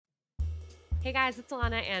Hey guys, it's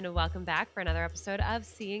Alana, and welcome back for another episode of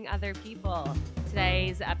Seeing Other People.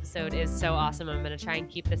 Today's episode is so awesome. I'm going to try and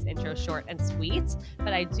keep this intro short and sweet,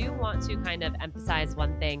 but I do want to kind of emphasize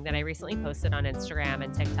one thing that I recently posted on Instagram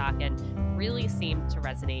and TikTok and really seemed to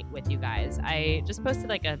resonate with you guys. I just posted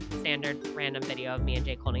like a standard random video of me and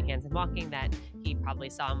Jake holding hands and walking that he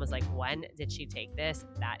probably saw and was like, when did she take this?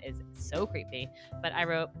 That is so creepy. But I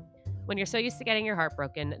wrote, when you're so used to getting your heart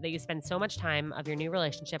broken that you spend so much time of your new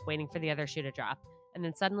relationship waiting for the other shoe to drop, and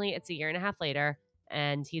then suddenly it's a year and a half later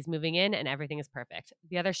and he's moving in and everything is perfect.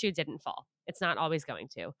 The other shoe didn't fall. It's not always going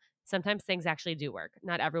to. Sometimes things actually do work.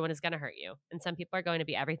 Not everyone is going to hurt you, and some people are going to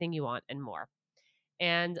be everything you want and more.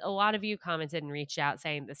 And a lot of you commented and reached out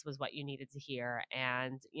saying this was what you needed to hear,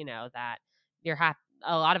 and that you're happy.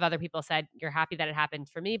 A lot of other people said you're happy that it happened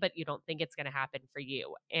for me, but you don't think it's going to happen for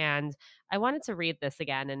you. And I wanted to read this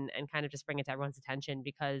again and kind of just bring it to everyone's attention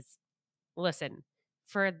because, listen,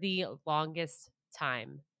 for the longest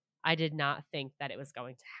time, I did not think that it was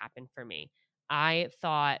going to happen for me. I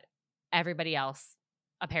thought everybody else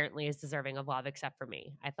apparently is deserving of love except for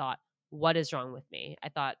me. I thought, what is wrong with me? I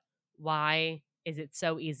thought, why is it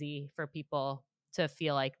so easy for people to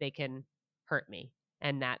feel like they can hurt me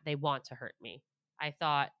and that they want to hurt me? I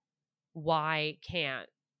thought, why can't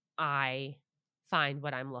I find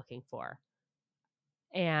what I'm looking for?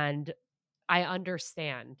 And I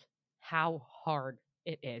understand how hard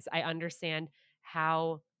it is. I understand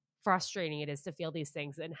how frustrating it is to feel these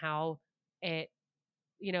things and how it,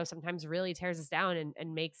 sometimes really tears us down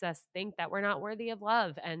and makes us think that we're not worthy of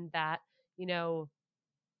love and that, you know,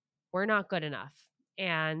 we're not good enough.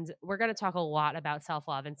 And we're going to talk a lot about self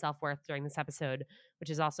love and self worth during this episode, which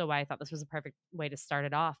is also why I thought this was a perfect way to start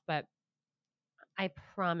it off. But I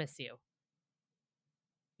promise you,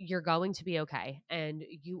 you're going to be okay and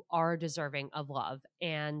you are deserving of love.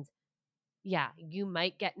 And yeah, you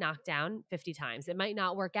might get knocked down 50 times. It might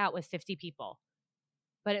not work out with 50 people,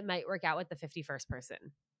 but it might work out with the 51st person.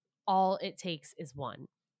 All it takes is one.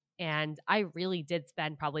 And I really did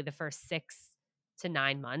spend probably the first 6 to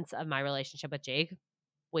 9 months of my relationship with Jake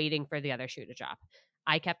waiting for the other shoe to drop.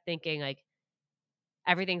 I kept thinking, like,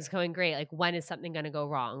 everything's going great. Like, when is something going to go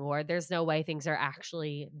wrong? Or there's no way things are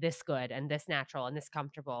actually this good and this natural and this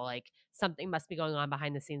comfortable. Like, something must be going on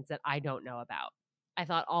behind the scenes that I don't know about. I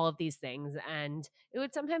thought all of these things, and it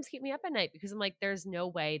would sometimes keep me up at night because I'm like, there's no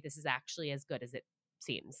way this is actually as good as it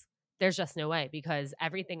seems. There's just no way because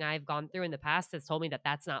everything I've gone through in the past has told me that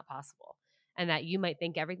that's not possible and that you might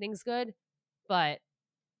think everything's good, but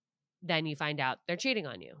then you find out they're cheating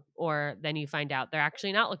on you, or then you find out they're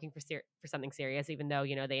actually not looking for something serious, even though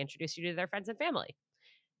they introduced you to their friends and family.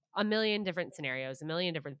 A million different scenarios, a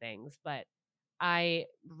million different things, but I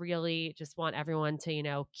really just want everyone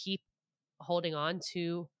to keep holding on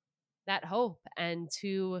to that hope and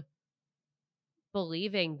to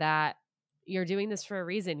believing that you're doing this for a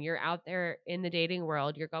reason. You're out there in the dating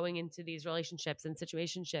world. You're going into these relationships and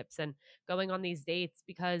situationships and going on these dates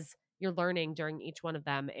because you're learning during each one of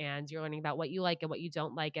them, and you're learning about what you like and what you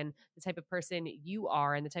don't like and the type of person you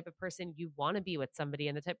are and the type of person you want to be with somebody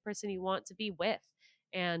and the type of person you want to be with.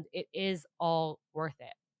 And it is all worth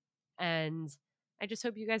it. And I just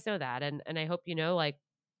hope you guys know that. And I hope like,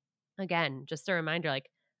 again, just a reminder, like,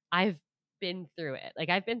 I've been through it. Like,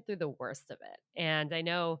 I've been through the worst of it. And I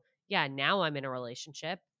know, yeah, now I'm in a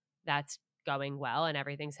relationship that's going well and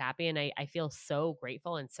everything's happy. And I feel so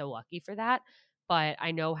grateful and so lucky for that. But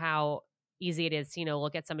I know how easy it is to,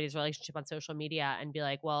 look at somebody's relationship on social media and be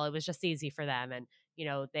like, well, it was just easy for them. And,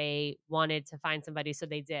 they wanted to find somebody, so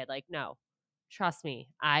they did. Like, no, trust me,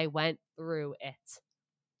 I went through it.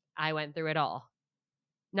 I went through it all.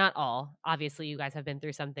 Not all. Obviously, you guys have been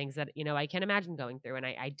through some things that, I can't imagine going through. And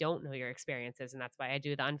I don't know your experiences. And that's why I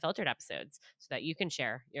do the unfiltered episodes so that you can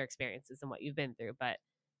share your experiences and what you've been through. But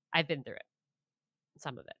I've been through it,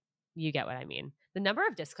 some of it. You get what I mean. The number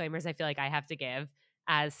of disclaimers I feel like I have to give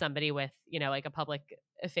as somebody with, like a public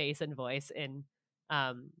face and voice in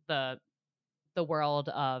the world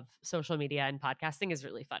of social media and podcasting is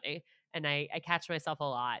really funny. And I catch myself a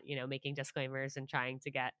lot, making disclaimers and trying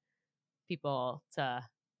to get people to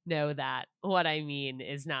know that what I mean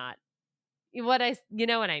is not what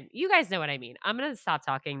you guys know what I mean. I'm going to stop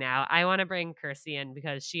talking now. I want to bring Kirsty in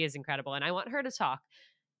because she is incredible and I want her to talk.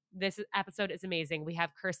 This episode is amazing. We have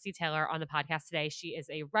Kirsty Taylor on the podcast today. She is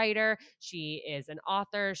a writer. She is an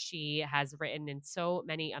author. She has written in so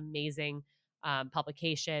many amazing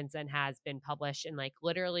publications and has been published in like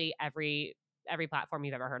literally every platform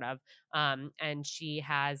you've ever heard of. And she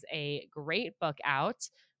has a great book out,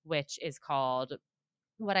 which is called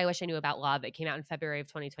What I Wish I Knew About Love. It came out in February of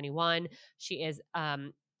 2021. She is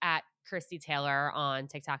at Kirsty Taylor on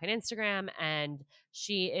TikTok and Instagram, and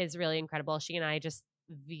she is really incredible. She and I just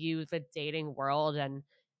view the dating world and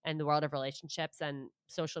the world of relationships and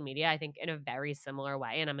social media, I think, in a very similar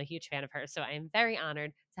way. And I'm a huge fan of hers. So I am very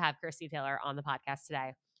honored to have Kirsty Taylor on the podcast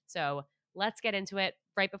today. So let's get into it.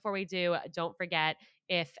 Right before we do, don't forget,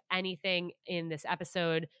 if anything in this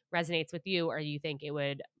episode resonates with you or you think it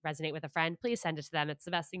would resonate with a friend, please send it to them. It's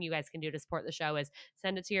the best thing you guys can do to support the show is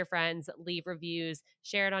send it to your friends, leave reviews,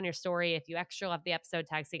 share it on your story. If you extra love the episode,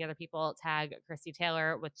 tag seeing other people, tag Kirsty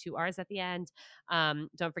Taylor with 2 R's at the end.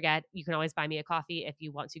 Don't forget, you can always buy me a coffee if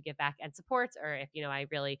you want to give back and support, or if, I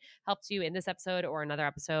really helped you in this episode or another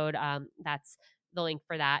episode. That's the link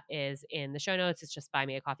for that is in the show notes. It's just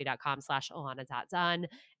buymeacoffee.com/Alana.Dunn.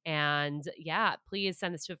 And yeah, please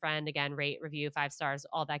send this to a friend. Again, rate, review, 5 stars,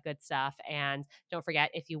 all that good stuff. And don't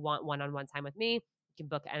forget, if you want one-on-one time with me, you can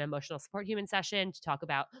book an emotional support human session to talk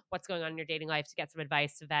about what's going on in your dating life, to get some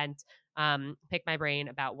advice, to vent, pick my brain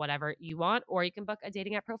about whatever you want, or you can book a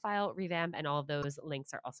dating app profile revamp, and all of those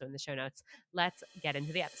links are also in the show notes. Let's get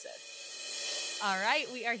into the episode. All right,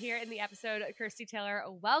 we are here in the episode. Kirsty Taylor,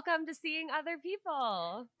 welcome to Seeing Other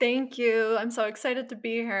People. Thank you. I'm so excited to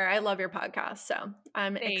be here. I love your podcast, so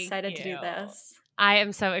I'm Thank excited to you. do this. I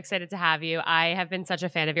am so excited to have you. I have been such a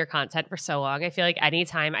fan of your content for so long. I feel like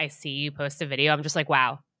anytime I see you post a video, I'm just like,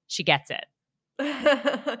 wow, she gets it.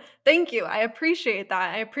 Thank you. I appreciate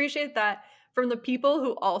that. I appreciate that from the people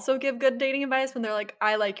who also give good dating advice when they're like,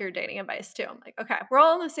 I like your dating advice too. I'm like, okay, we're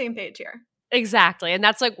all on the same page here. Exactly. And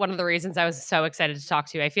that's like one of the reasons I was so excited to talk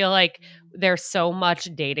to you. I feel like there's so much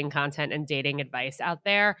dating content and dating advice out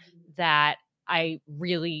there that I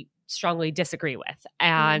really strongly disagree with.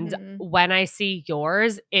 And when I see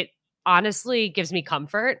yours, it honestly gives me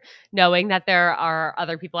comfort knowing that there are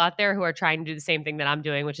other people out there who are trying to do the same thing that I'm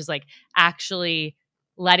doing, which is like actually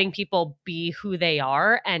letting people be who they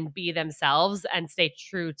are and be themselves and stay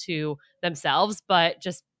true to themselves, but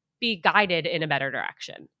just be guided in a better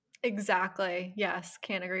direction. Exactly. Yes.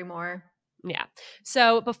 Can't agree more. Yeah.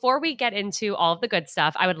 So before we get into all of the good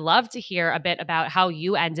stuff, I would love to hear a bit about how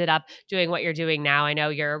you ended up doing what you're doing now. I know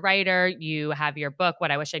you're a writer, you have your book,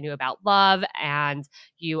 What I Wish I Knew About Love, and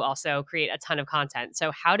you also create a ton of content.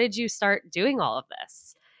 So how did you start doing all of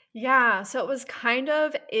this? Yeah, so it was kind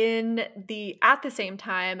of at the same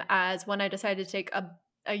time as when I decided to take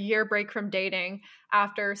a year break from dating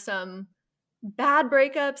after some bad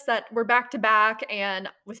breakups that were back to back and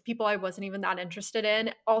with people I wasn't even that interested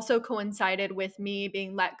in. Also coincided with me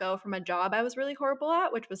being let go from a job I was really horrible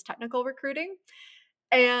at, which was technical recruiting.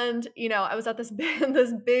 And, I was at this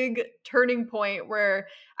this big turning point where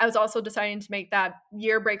I was also deciding to make that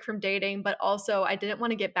year break from dating, but also I didn't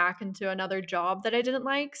want to get back into another job that I didn't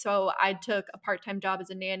like. So I took a part-time job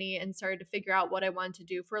as a nanny and started to figure out what I wanted to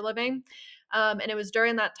do for a living. And it was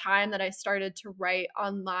during that time that I started to write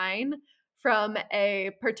online from a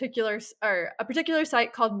particular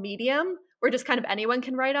site called Medium, where just kind of anyone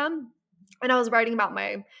can write on. And I was writing about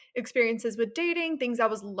my experiences with dating, things I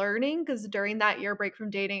was learning, because during that year break from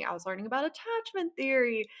dating, I was learning about attachment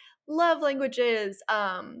theory, love languages,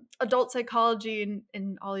 adult psychology,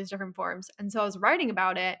 in all these different forms. And so I was writing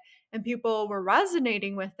about it, and people were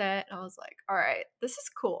resonating with it. And I was like, all right, this is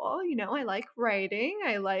cool. I like writing,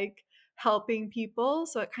 I like helping people.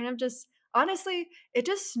 So it kind of just, honestly, it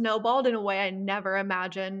just snowballed in a way I never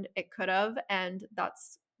imagined it could have. And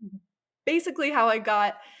that's basically how I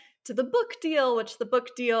got to the book deal, which the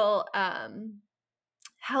book deal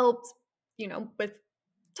helped, with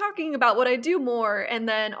talking about what I do more, and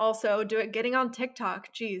then also getting on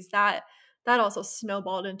TikTok. Geez, that also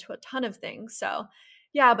snowballed into a ton of things. So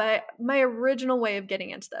yeah, but my original way of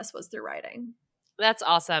getting into this was through writing. That's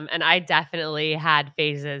awesome. And I definitely had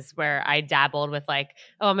phases where I dabbled with like,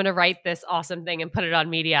 oh, I'm going to write this awesome thing and put it on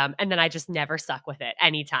Medium. And then I just never stuck with it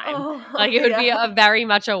anytime. Like it would be a very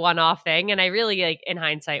much a one-off thing. And I really like in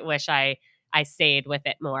hindsight wish I stayed with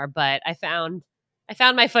it more, but I found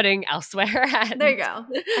my footing elsewhere. There you go.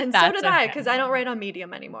 And so did I, because I don't write on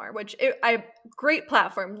Medium anymore, which great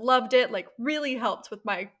platform. Loved it. Like really helped with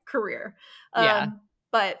my career.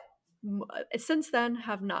 But since then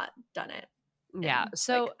have not done it. Yeah.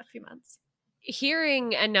 So like a few months.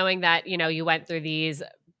 Hearing and knowing that, you went through these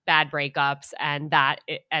bad breakups and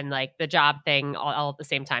and like the job thing all at the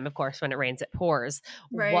same time, of course, when it rains, it pours.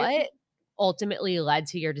 Right. What ultimately led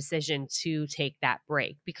to your decision to take that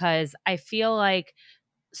break? Because I feel like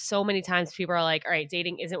so many times people are like, all right,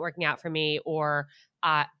 dating isn't working out for me, or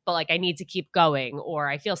but like I need to keep going, or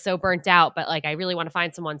I feel so burnt out, but like I really want to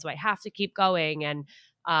find someone, so I have to keep going. And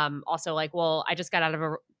also like, well, I just got out of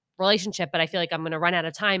a relationship, but I feel like I'm going to run out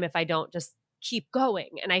of time if I don't just keep going.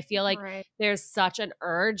 And I feel like Right. there's such an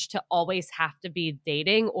urge to always have to be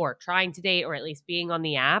dating or trying to date or at least being on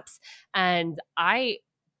the apps. And I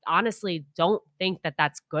honestly don't think that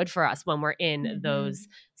that's good for us when we're in those Mhm.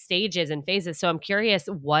 stages and phases. So I'm curious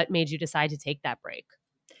what made you decide to take that break?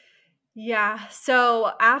 Yeah.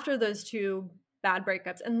 So after those 2 bad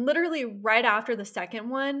breakups, and literally right after the second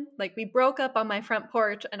one, like, we broke up on my front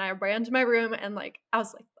porch, and I ran to my room, and, like, I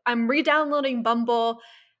was like, "I'm re-downloading Bumble.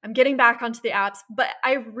 I'm getting back onto the apps." But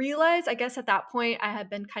I realized, I guess at that point, I had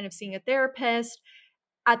been kind of seeing a therapist.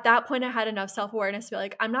 At that point, I had enough self-awareness to be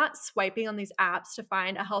like, "I'm not swiping on these apps to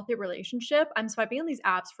find a healthy relationship. I'm swiping on these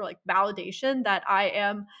apps for, like, validation that I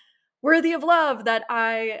am worthy of love, that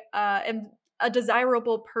I am a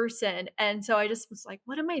desirable person." And so I just was like,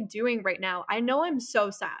 what am I doing right now? I know I'm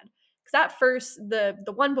so sad. Because at first, the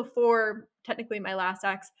one before technically my last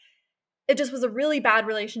ex, it just was a really bad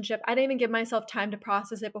relationship. I didn't even give myself time to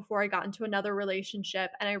process it before I got into another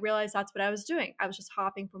relationship. And I realized that's what I was doing. I was just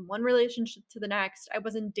hopping from one relationship to the next. I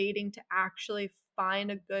wasn't dating to actually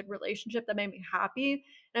find a good relationship that made me happy.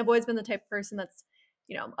 And I've always been the type of person that's,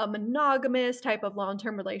 a monogamous type of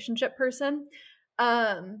long-term relationship person.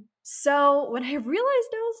 So when I realized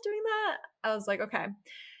I was doing that, I was like, okay,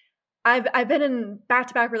 I've been in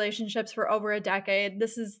back-to-back relationships for over a decade.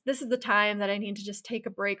 This is the time that I need to just take a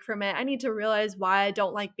break from it. I need to realize why I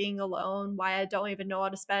don't like being alone, why I don't even know how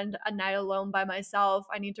to spend a night alone by myself.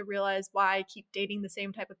 I need to realize why I keep dating the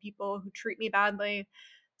same type of people who treat me badly.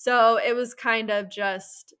 So it was kind of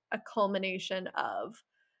just a culmination of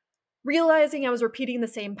realizing I was repeating the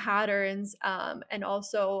same patterns, and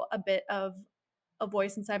also a bit of a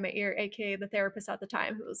voice inside my ear, aka the therapist at the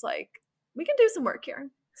time, who was like, "We can do some work here."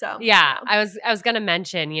 So Yeah, yeah. I was gonna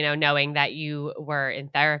mention, knowing that you were in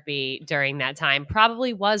therapy during that time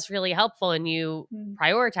probably was really helpful in you Mm.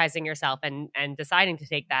 prioritizing yourself and deciding to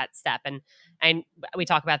take that step. And we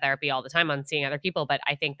talk about therapy all the time on seeing other people, but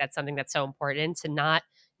I think that's something that's so important to not,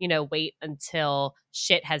 wait until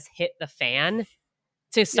shit has hit the fan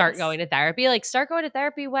to start Yes. going to therapy. Like start going to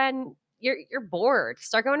therapy when you're bored.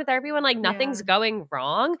 Start going to therapy when like nothing's Yeah, going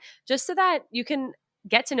wrong, just so that you can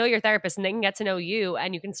get to know your therapist and they can get to know you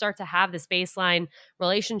and you can start to have this baseline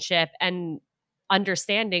relationship and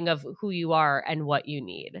understanding of who you are and what you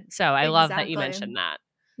need. So I love that you exactly. mentioned that.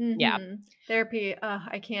 Yeah. Mhm. Therapy,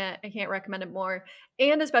 I can't recommend it more.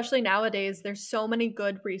 And especially nowadays, there's so many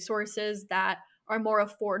good resources that are more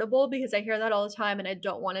affordable, because I hear that all the time and I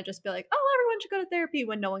don't wanna just be like, "Oh, everyone should go to therapy,"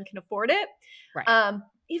 when no one can afford it. Right.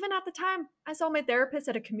 Even at the time, I saw my therapist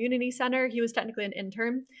at a community center. He was technically an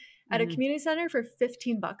intern at a Mhm. community center for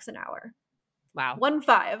 15 bucks an hour. Wow. 1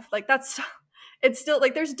 5. Like, that's it's still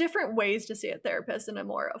like, there's different ways to see a therapist in a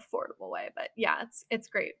more affordable way, but yeah, it's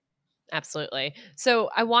great. Absolutely. So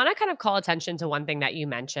I want to kind of call attention to one thing that you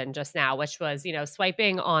mentioned just now, which was,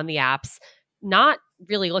 swiping on the apps, not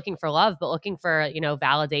really looking for love, but looking for,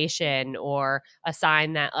 validation or a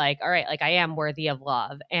sign that, like, all right, like I am worthy of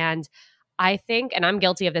love. And I think, and I'm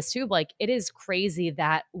guilty of this too, like it is crazy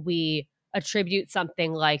that we attribute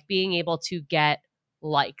something like being able to get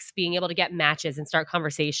likes, being able to get matches and start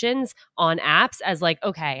conversations on apps as like,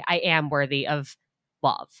 okay, I am worthy of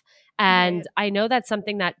love. And Right. I know that's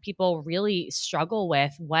something that people really struggle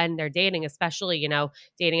with when they're dating, especially,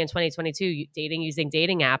 dating in 2022, dating using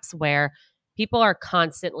dating apps where people are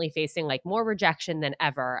constantly facing like more rejection than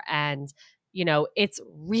ever. And, it's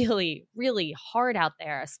really, really hard out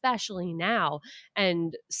there, especially now.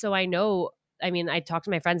 And so I know, I mean, I talk to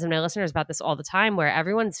my friends and my listeners about this all the time where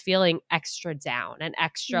everyone's feeling extra down and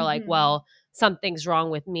extra like, Mhm. well, something's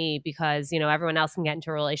wrong with me because, everyone else can get into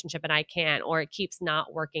a relationship and I can't, or it keeps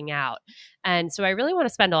not working out. And so I really want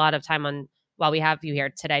to spend a lot of time on, while we have you here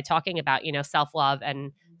today, talking about, self love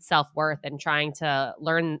and self worth and trying to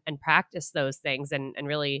learn and practice those things and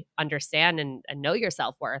really understand and know your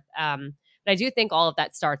self worth. But I do think all of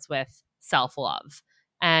that starts with self love.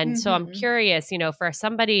 And so I'm Mhm. curious, for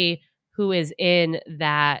somebody who is in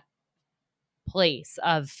that place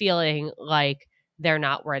of feeling like they're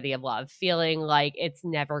not worthy of love, feeling like it's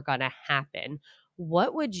never going to happen.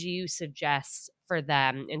 What would you suggest for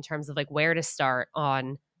them in terms of like where to start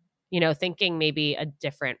on, thinking maybe a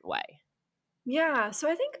different way? Yeah, so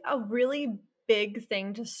I think a really big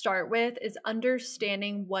thing to start with is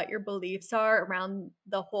understanding what your beliefs are around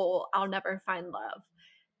the whole "I'll never find love."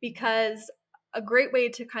 Because a great way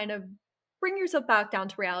to kind of bring yourself back down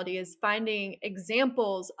to reality is finding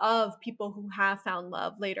examples of people who have found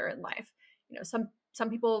love later in life. Some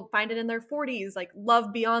people find it in their 40s, like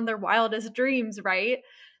love beyond their wildest dreams, right?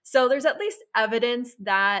 So there's at least evidence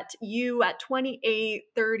that you at 28,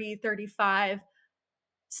 30, 35,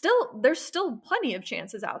 there's still plenty of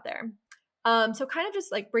chances out there. So kind of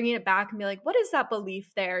just like bringing it back and be like, what is that belief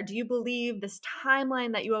there? Do you believe this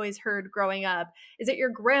timeline that you always heard growing up? Is it your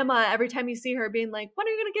grandma every time you see her being like, when are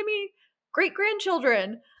you going to give me great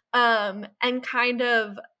grandchildren? And kind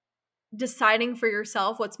of deciding for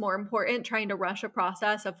yourself what's more important, trying to rush a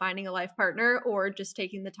process of finding a life partner or just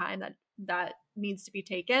taking the time that needs to be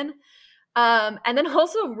taken. And then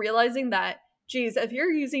also realizing that, geez, if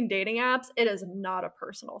you're using dating apps, it is not a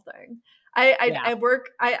personal thing. Yeah.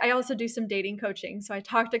 I also do some dating coaching. So I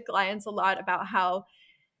talk to clients a lot about how,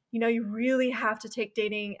 you really have to take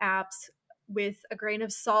dating apps with a grain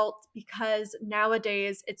of salt, because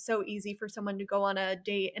nowadays it's so easy for someone to go on a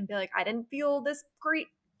date and be like, I didn't feel this great,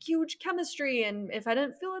 huge chemistry. And if I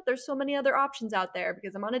didn't feel it, there's so many other options out there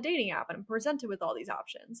because I'm on a dating app and I'm presented with all these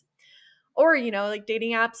options. Or, like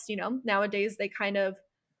dating apps, nowadays they kind of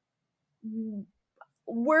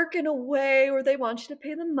work in a way where they want you to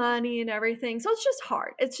pay the money and everything. So it's just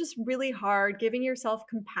hard. It's just really hard giving yourself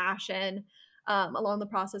compassion along the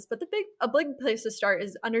process. But a big place to start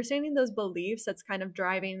is understanding those beliefs that's kind of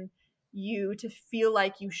driving you to feel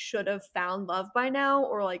like you should have found love by now,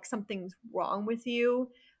 or like something's wrong with you,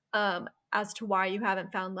 as to why you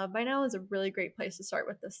haven't found love by now, is a really great place to start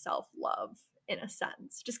with the self-love, in a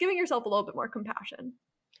sense. Just giving yourself a little bit more compassion.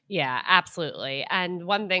 Yeah, absolutely. And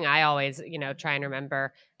one thing I always, try and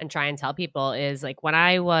remember and try and tell people is like when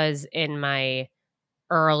I was in my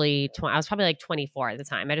early 20, I was probably like 24 at the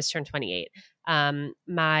time. I just turned 28.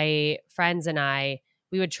 My friends and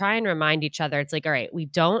we would try and remind each other. It's like, all right, we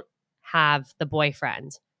don't have the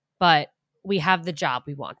boyfriend, but we have the job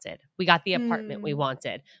we wanted. We got the apartment we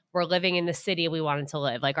wanted. We're living in the city we wanted to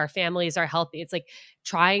live. Like our families are healthy. It's like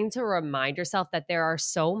trying to remind yourself that there are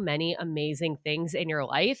so many amazing things in your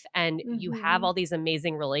life and you have all these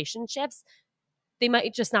amazing relationships. They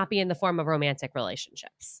might just not be in the form of romantic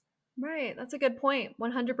relationships. Right. That's a good point.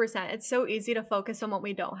 100%. It's so easy to focus on what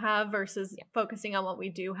we don't have versus Yeah. focusing on what we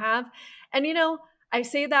do have. And, I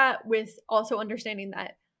say that with also understanding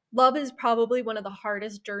that love is probably one of the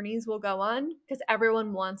hardest journeys we'll go on, because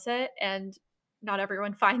everyone wants it and not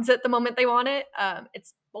everyone finds it the moment they want it.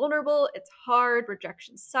 It's vulnerable, it's hard,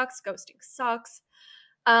 rejection sucks, ghosting sucks.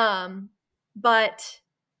 But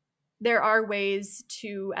there are ways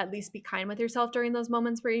to at least be kind with yourself during those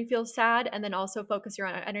moments where you feel sad, and then also focus your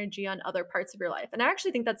energy on other parts of your life. And I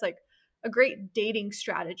actually think that's like a great dating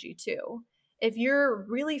strategy too. If you're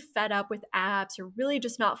really fed up with apps or really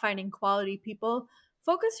just not finding quality people,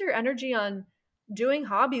 focus your energy on doing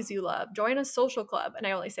hobbies you love. Join a social club. And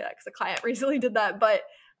I only say that because a client recently did that. But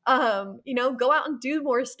go out and do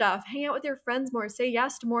more stuff, hang out with your friends more, say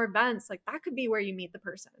yes to more events. Like that could be where you meet the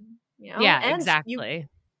person, Yeah, and you exactly.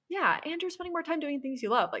 yeah, and you're spending more time doing things you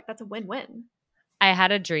love. Like, that's a win-win. I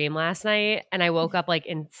had a dream last night and I woke up like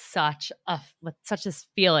in with such this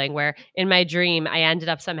feeling where in my dream I ended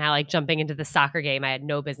up somehow like jumping into the soccer game I had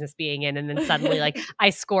no business being in, and then suddenly like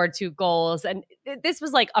I scored 2 goals, and this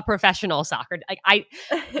was like a professional soccer. Like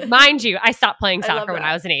mind you, I stopped playing I love soccer when I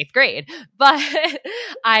that. was in 8th grade, but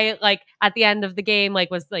I like at the end of the game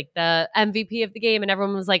like was like the MVP of the game, and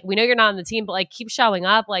everyone was like, "We know you're not on the team, but like keep showing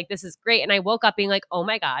up. Like this is great." And I woke up being like, "Oh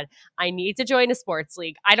my god, I need to join a sports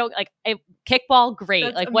league. I don't like kickball, great.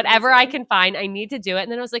 That's Like whatever I amazing. can find, I need to do it."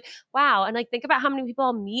 And then I was like, wow. And like think about how many people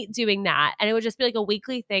I'll meet doing that. And it would just be like a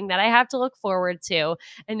weekly thing that I have to look forward to.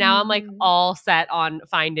 And now I'm like Mhm. all set on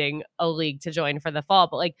finding a league to join for the fall.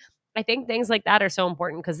 But like I think things like that are so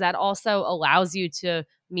important because that also allows you to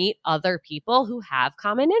meet other people who have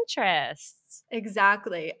common interests.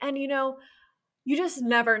 Exactly. And, you just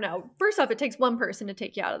never know. First off, it takes one person to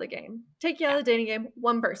take you out of the game. Take you out Yeah. of the dating game,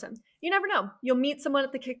 one person. You never know. You'll meet someone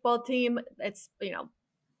at the kickball team. It's,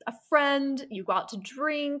 a friend. You go out to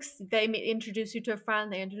drinks. They may introduce you to a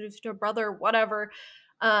friend. They introduce you to a brother, whatever.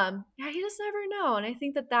 Yeah, you just never know. And I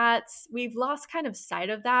think we've lost kind of sight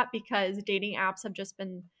of that because dating apps have just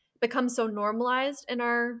become so normalized in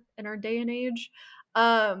our day and age.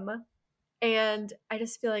 Um, and I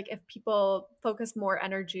just feel like if people focus more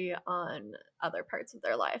energy on other parts of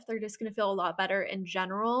their life, they're just going to feel a lot better in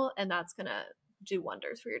general. And that's going to do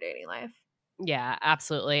wonders for your dating life. Yeah,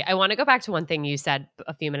 absolutely. I want to go back to one thing you said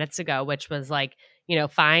a few minutes ago, which was like,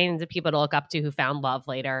 find people to look up to who found love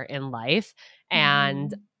later in life.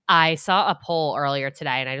 And Hmm. I saw a poll earlier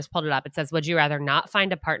today and I just pulled it up. It says, would you rather not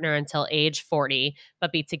find a partner until age 40,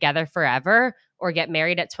 but be together forever, or get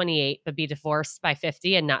married at 28, but be divorced by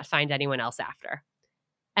 50 and not find anyone else after?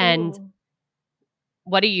 And Ooh.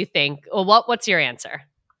 what do you think? Well, what's your answer?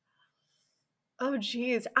 Oh,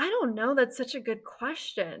 geez. I don't know. That's such a good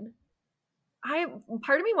question. I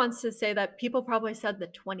Part of me wants to say that people probably said the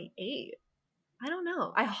 28. I don't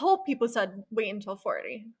know. I hope people said wait until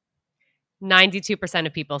 40. 92%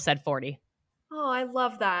 of people said 40. Oh, I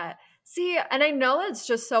love that. See, and I know it's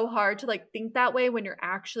just so hard to like think that way when you're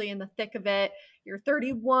actually in the thick of it. You're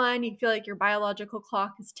 31, you feel like your biological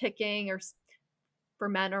clock is ticking, or for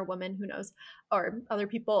men or women, who knows, or other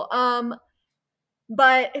people.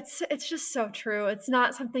 But it's just so true. It's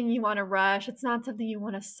not something you want to rush. It's not something you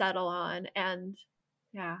want to settle on. And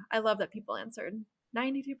yeah, I love that people answered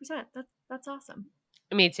 92%. That's awesome.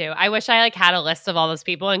 Me too. I wish I like had a list of all those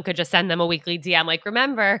people and could just send them a weekly DM. Like,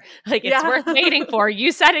 remember, like it's Yeah. worth waiting for.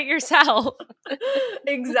 You said it yourself.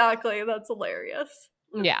 Exactly. That's hilarious.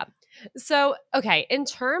 Yeah. So, okay, in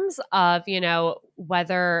terms of,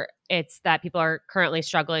 whether it's that people are currently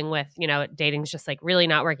struggling with, dating's just like really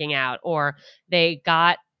not working out, or they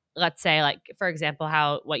got, let's say, like, for example,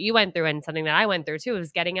 how what you went through and something that I went through too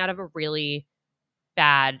is getting out of a really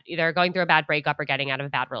bad, either going through a bad breakup or getting out of a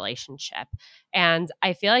bad relationship. And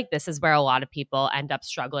I feel like this is where a lot of people end up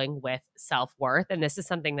struggling with self worth. And this is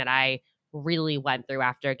something that I really went through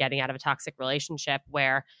after getting out of a toxic relationship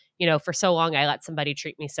where, for so long I let somebody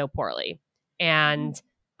treat me so poorly. And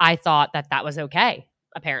I thought that that was okay,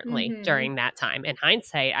 apparently, Mm-hmm. during that time. In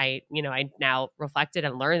hindsight, I now reflected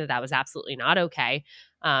and learned that that was absolutely not okay.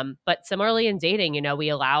 But similarly in dating, we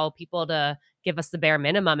allow people to give us the bare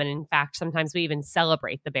minimum. And in fact, sometimes we even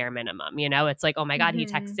celebrate the bare minimum. It's like, oh my God, he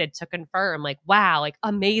Mm-hmm. texted to confirm, like, wow, like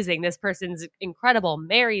amazing. This person's incredible.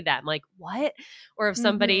 Marry them. Like, what? Or if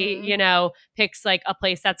somebody, Mm-hmm. picks like a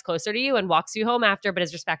place that's closer to you and walks you home after, but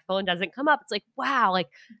is respectful and doesn't come up, it's like, wow, like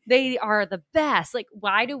they are the best. Like,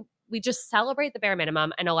 why do we just celebrate the bare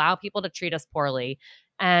minimum and allow people to treat us poorly?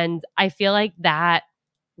 And I feel like that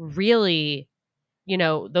really,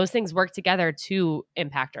 those things work together to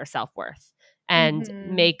impact our self worth and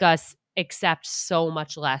Mm-hmm. make us accept so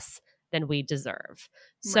much less than we deserve.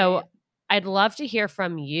 So Right. I'd love to hear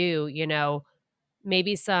from you,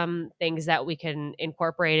 maybe some things that we can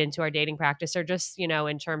incorporate into our dating practice, or just,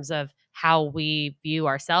 in terms of how we view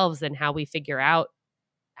ourselves and how we figure out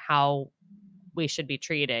how we should be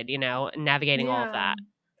treated, navigating all of Yeah. that.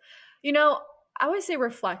 You know, I would say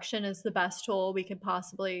reflection is the best tool we could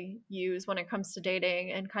possibly use when it comes to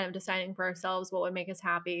dating and kind of deciding for ourselves what would make us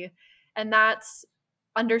happy. And that's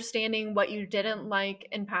understanding what you didn't like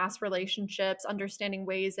in past relationships, understanding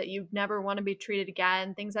ways that you never want to be treated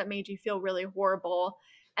again, things that made you feel really horrible.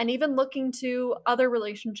 And even looking to other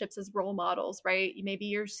relationships as role models, right? Maybe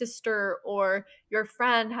your sister or your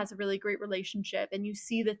friend has a really great relationship and you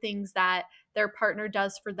see the things that their partner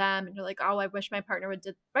does for them and you're like, oh, I wish my partner would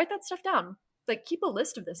write that stuff down, like keep a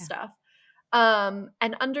list of this Yeah. stuff.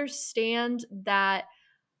 And understand that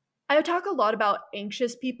I talk a lot about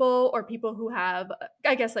anxious people or people who have,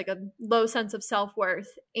 I guess, like a low sense of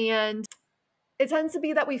self-worth, and it tends to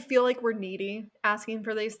be that we feel like we're needy asking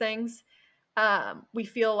for these things. We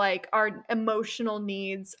feel like our emotional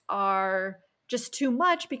needs are just too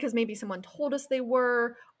much because maybe someone told us they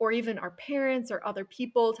were, or even our parents or other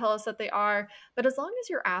people tell us that they are. But as long as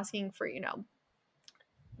you're asking for,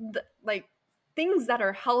 like things that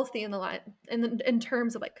are healthy in the line in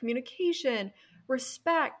terms of like communication,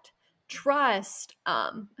 respect, trust,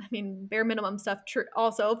 I mean bare minimum stuff,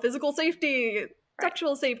 also physical safety, Right.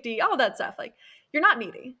 sexual safety, all that stuff, like you're not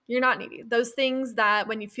needy those things that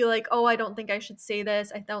when you feel like, oh, I don't think I should say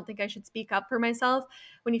this, I don't think I should speak up for myself,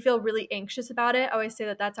 when you feel really anxious about it, I always say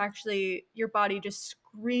that that's actually your body just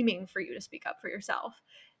screaming for you to speak up for yourself.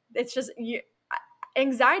 It's just you,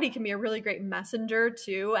 anxiety can be a really great messenger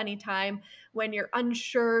too. Anytime when you're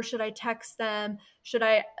unsure, should I text them, should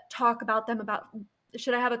I talk about them about,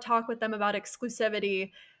 should I have a talk with them about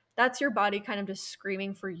exclusivity, that's your body kind of just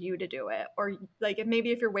screaming for you to do it. Or like if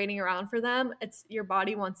maybe if you're waiting around for them, it's your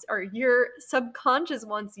body wants, or your subconscious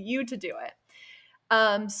wants you to do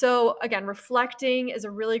it. So again, reflecting is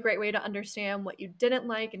a really great way to understand what you didn't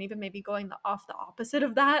like, and even maybe going off the opposite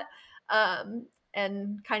of that,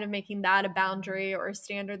 and kind of making that a boundary or a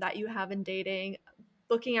standard that you have in dating.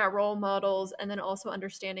 Looking at role models, and then also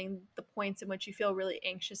understanding the points in which you feel really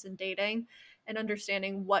anxious in dating, and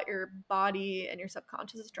understanding what your body and your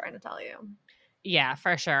subconscious is trying to tell you. Yeah,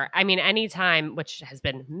 for sure. I mean, anytime, which has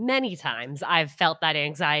been many times, I've felt that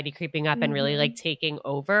anxiety creeping up and really like Mm-hmm. taking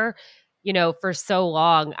over. For so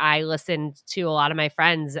long, I listened to a lot of my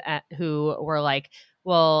friends who were like,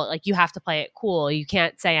 well, like you have to play it cool. You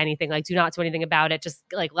can't say anything. Like, do not do anything about it. Just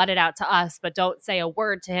like let it out to us, but don't say a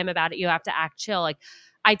word to him about it. You have to act chill. Like,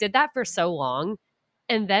 I did that for so long.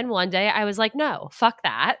 And then one day I was like, no, fuck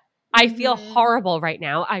that. I feel Mm-hmm. horrible right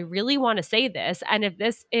now. I really want to say this. And if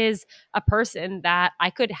this is a person that I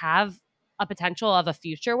could have a potential of a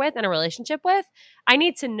future with and a relationship with, I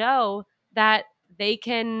need to know that they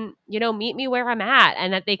can, meet me where I'm at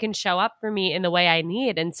and that they can show up for me in the way I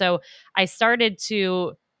need. And so I started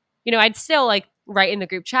to, I'd still like write in the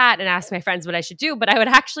group chat and ask my friends what I should do, but I would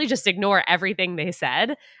actually just ignore everything they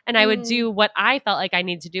said. And I would do what I felt like I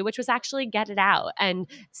needed to do, which was actually get it out and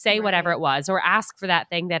say whatever it was or ask for that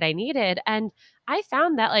thing that I needed. And I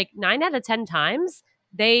found that like 9 out of 10 times,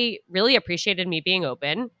 they really appreciated me being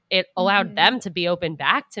open. It allowed them to be open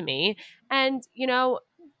back to me. And,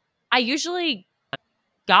 I usually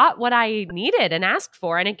got what I needed and asked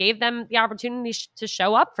for, and it gave them the opportunity to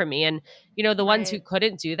show up for me. And, the ones who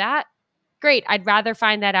couldn't do that, great. I'd rather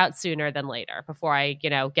find that out sooner than later before I,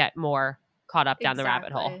 get more caught up down the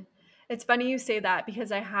rabbit hole. It's funny you say that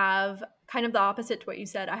because I have kind of the opposite to what you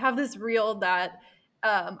said. I have this reel that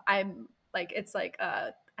I'm like, it's like,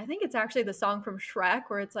 I think it's actually the song from Shrek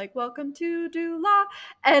where it's like, welcome to Dula.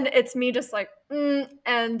 And it's me just like, and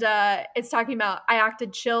it's talking about I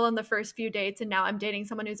acted chill in the first few dates and now I'm dating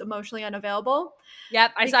someone who's emotionally unavailable.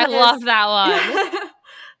 Yep, I love that one.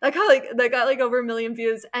 That got like over 1 million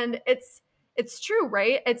views. And it's true,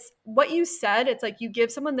 right? It's what you said. It's like you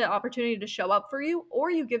give someone the opportunity to show up for you, or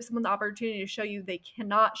you give someone the opportunity to show you they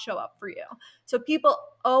cannot show up for you. So people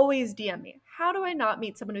always DM me, how do I not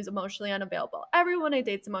meet someone who's emotionally unavailable? Everyone I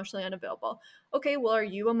date's emotionally unavailable. Okay, well, are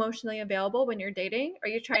you emotionally available when you're dating? Are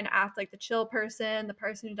you trying to act like the chill person, the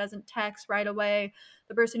person who doesn't text right away,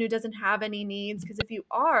 the person who doesn't have any needs? Because if you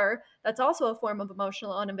are, that's also a form of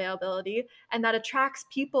emotional unavailability, and that attracts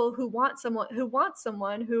people who want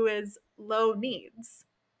someone who is low needs.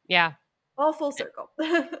 Yeah. All full circle.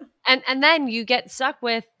 And then you get stuck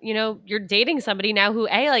with, you're dating somebody now who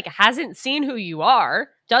like hasn't seen who you are,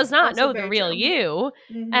 does not Also know the real true. You,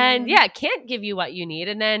 Mm-hmm. and can't give you what you need.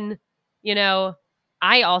 And then,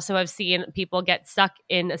 I also have seen people get stuck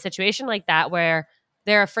in a situation like that where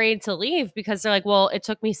they're afraid to leave because they're like, well, it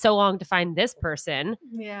took me so long to find this person.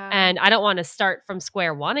 Yeah. And I don't want to start from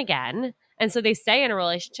square one again. And so they stay in a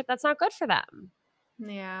relationship that's not good for them.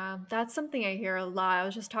 Yeah, that's something I hear a lot. I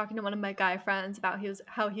was just talking to one of my guy friends about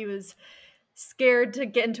how he was scared to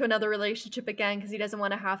get into another relationship again because he doesn't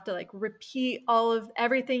want to have to like repeat all of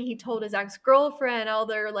everything he told his ex-girlfriend, all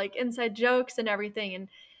their like inside jokes and everything. And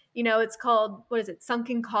it's called, what is it,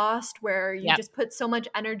 sunken cost, where you just put so much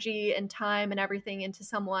energy and time and everything into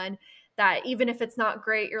someone that even if it's not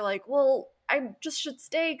great, you're like, well, I just should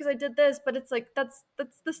stay because I did this. But it's like that's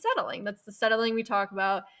the settling. That's the settling we talk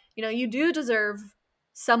about. You do deserve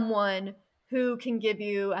someone who can give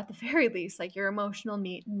you, at the very least, like your emotional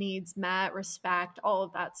needs met, respect, all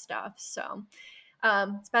of that stuff. So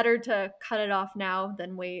it's better to cut it off now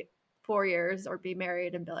than wait 4 years or be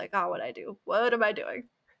married and be like, oh, what I do? What am I doing?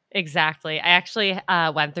 Exactly. I actually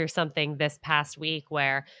went through something this past week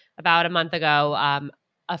where about a month ago,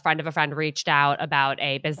 a friend of a friend reached out about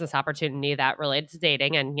a business opportunity that related to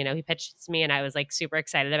dating. And, he pitched it to me and I was like super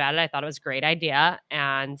excited about it. I thought it was a great idea.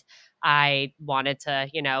 And I wanted to,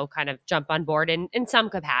 kind of jump on board in some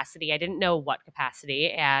capacity. I didn't know what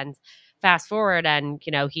capacity. And fast forward and,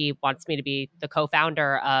 he wants me to be the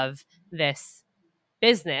co-founder of this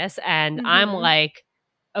business. And I'm like,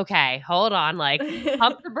 okay, hold on, like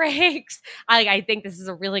pump the brakes. I think this is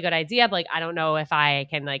a really good idea, but like I don't know if I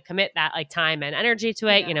can like commit that like time and energy to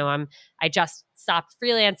it. I just stopped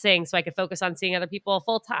freelancing so I could focus on seeing other people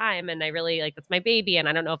full time. And I really like that's my baby. And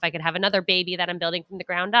I don't know if I could have another baby that I'm building from the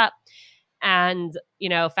ground up. And,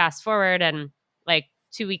 fast forward and like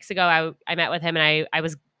 2 weeks ago, I met with him and I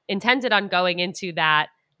was intended on going into that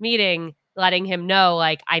meeting, letting him know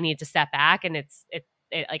like I need to step back and it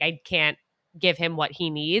like I can't give him what he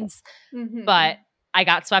needs. But I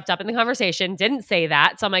got swept up in the conversation, didn't say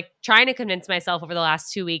that. So I'm like trying to convince myself over the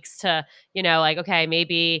last 2 weeks to, like, okay,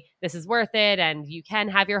 maybe this is worth it and you can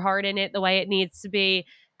have your heart in it the way it needs to be.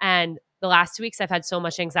 And the last 2 weeks I've had so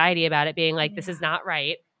much anxiety about it being like, this is not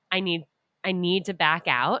right. I need to back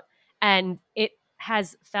out. And it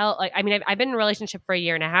has felt like, I mean, I've been in a relationship for 1.5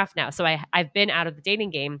 years now. So I've been out of the dating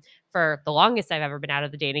game for the longest I've ever been out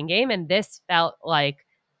of the dating game. And this felt like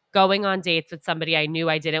going on dates with somebody I knew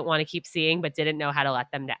I didn't want to keep seeing, but didn't know how to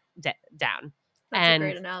let them down. That's a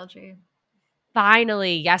great analogy.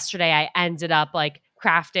 Finally, yesterday, I ended up like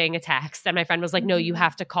crafting a text and my friend was like, no, you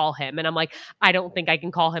have to call him. And I'm like, I don't think I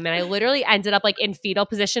can call him. And I literally ended up like in fetal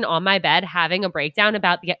position on my bed having a breakdown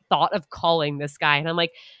about the thought of calling this guy. And I'm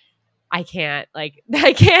like, I can't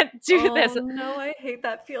do this. No, I hate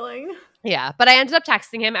that feeling. Yeah. But I ended up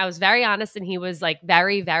texting him. I was very honest and he was like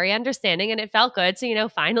very, very understanding and it felt good to,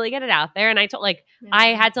 finally get it out there. And I told I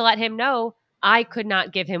had to let him know I could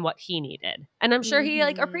not give him what he needed. And I'm sure he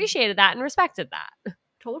like appreciated that and respected that.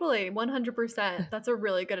 Totally, 100%. That's a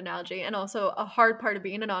really good analogy. And also a hard part of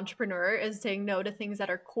being an entrepreneur is saying no to things that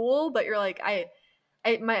are cool, but you're like,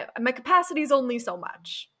 my capacity is only so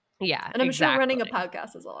much. Yeah, And I'm sure running a exactly.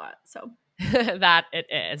 podcast is a lot. So That it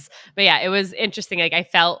is. But yeah, it was interesting. Like I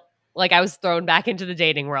felt like I was thrown back into the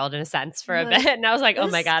dating world in a sense for you're a bit. like, And I was like, oh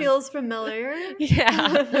my this God. feels familiar.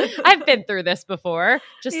 Yeah. I've been through this before,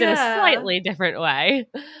 just in a Yeah. slightly different way.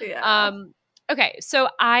 Yeah. Um, okay, so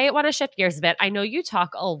I want to shift gears a bit. I know you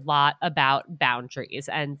talk a lot about boundaries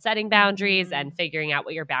and setting boundaries and Mhm. figuring out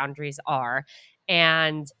what your boundaries are.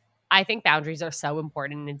 And I think boundaries are so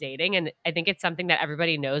important in dating. And I think it's something that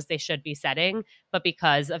everybody knows they should be setting. But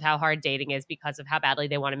because of how hard dating is, because of how badly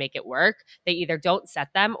they want to make it work, they either don't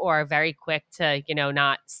set them or are very quick to,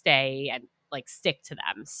 not stay and like stick to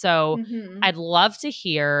them. So Mhm. I'd love to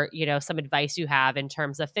hear, some advice you have in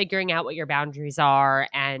terms of figuring out what your boundaries are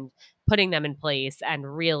and putting them in place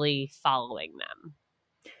and really following them.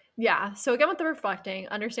 Yeah. So again, with the reflecting,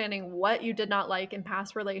 understanding what you did not like in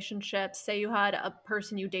past relationships. Say you had a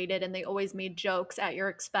person you dated and they always made jokes at your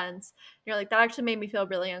expense. You're like, that actually made me feel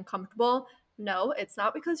really uncomfortable. No, it's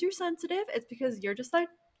not because you're sensitive. It's because you're just like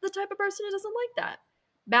the type of person who doesn't like that.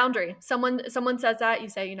 Boundary. Someone says that, you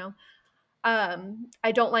say,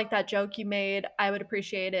 I don't like that joke you made. I would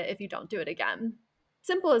appreciate it if you don't do it again.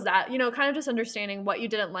 Simple as that. Kind of just understanding what you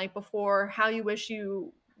didn't like before, how you wish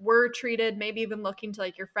you were treated, maybe even looking to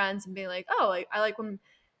like your friends and being like, oh, like, I like when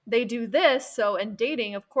they do this. So in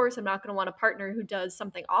dating, of course, I'm not going to want a partner who does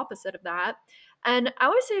something opposite of that. And I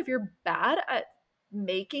always say if you're bad at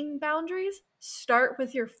making boundaries, start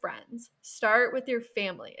with your friends, start with your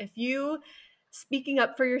family. If you speaking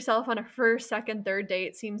up for yourself on a first, second, third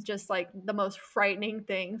date seems just like the most frightening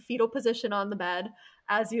thing. Fetal position on the bed,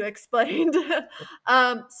 as you explained.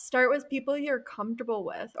 Start with people you're comfortable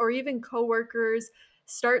with, or even coworkers.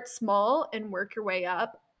 Start small and work your way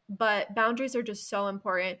up. But boundaries are just so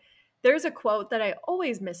important. There's a quote that I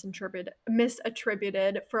always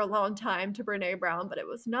misattributed for a long time to Brene Brown, but it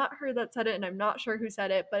was not her that said it, and I'm not sure who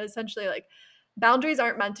said it. But essentially, like, boundaries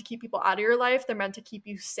aren't meant to keep people out of your life, they're meant to keep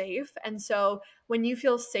you safe. And so when you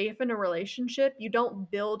feel safe in a relationship, you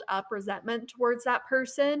don't build up resentment towards that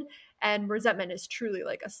person. And resentment is truly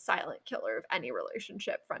like a silent killer of any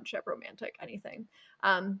relationship, friendship, romantic, anything.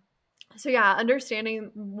 So yeah,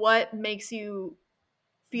 understanding what makes you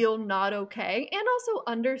feel not okay, and also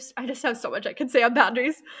I just have so much I can say on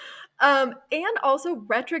boundaries. And also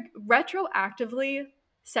retroactively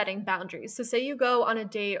setting boundaries. So say you go on a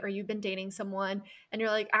date or you've been dating someone and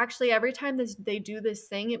you're like, actually, every time they do this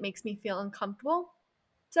thing, it makes me feel uncomfortable.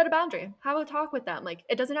 Set a boundary. Have a talk with them. Like,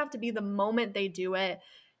 it doesn't have to be the moment they do it.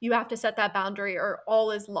 You have to set that boundary or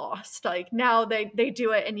all is lost. Like, now they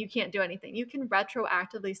do it and you can't do anything. You can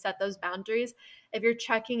retroactively set those boundaries if you're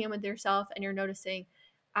checking in with yourself and you're noticing,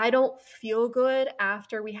 I don't feel good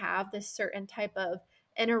after we have this certain type of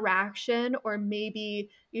interaction, or maybe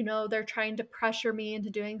they're trying to pressure me into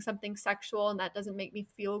doing something sexual and that doesn't make me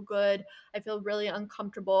feel good. I feel really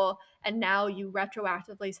uncomfortable. And now you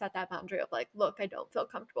retroactively set that boundary of like, look, I don't feel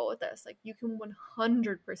comfortable with this. Like, you can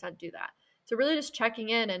 100% do that. So really just checking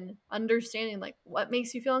in and understanding like what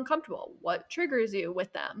makes you feel uncomfortable, what triggers you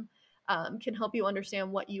with them, can help you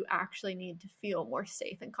understand what you actually need to feel more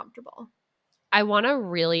safe and comfortable. I want to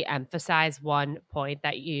really emphasize one point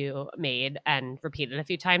that you made and repeated a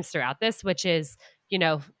few times throughout this, which is,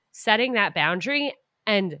 setting that boundary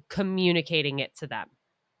and communicating it to them.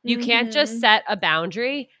 You can't just Mm-hmm. set a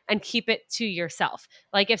boundary and keep it to yourself.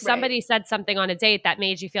 Like if Right. somebody said something on a date that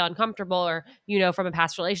made you feel uncomfortable or, from a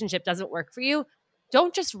past relationship doesn't work for you,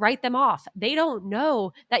 don't just write them off. They don't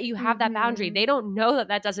know that you have that boundary. Mm-hmm. They don't know that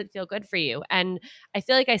that doesn't feel good for you. And I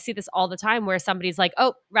feel like I see this all the time where somebody's like,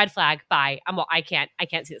 "Oh, red flag, bye. I can't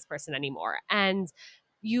see this person anymore." And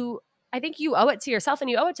you I think you owe it to yourself and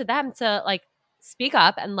you owe it to them to like speak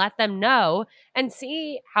up and let them know and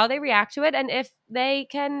see how they react to it and if they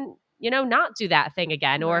can, not do that thing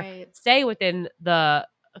again or Right. stay within the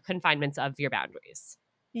confinements of your boundaries.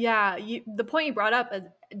 Yeah, the point you brought up is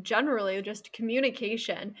generally just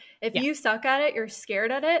communication. If Yeah. you suck at it, you're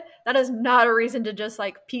scared at it, that is not a reason to just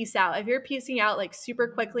like peace out. If you're piecing out like super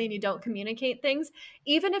quickly and you don't communicate things,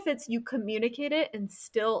 even if it's you communicate it and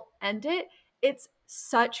still end it, it's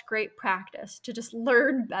such great practice to just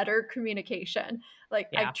learn better communication. Like,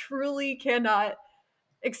 I Yeah. truly cannot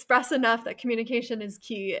express enough that communication is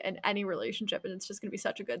key in any relationship, and it's just going to be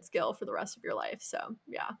such a good skill for the rest of your life. So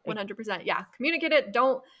yeah, 100%. Yeah, communicate it.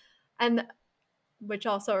 Don't. And which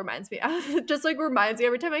also reminds me just like reminds me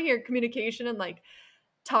every time I hear communication and like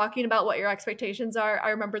talking about what your expectations are,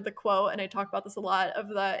 I remember the quote, and I talk about this a lot, of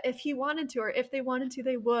the if he wanted to, or if they wanted to,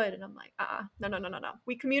 they would. And I'm like, no, no, no, no, no.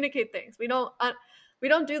 We communicate things. We don't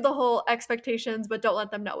do the whole expectations, but don't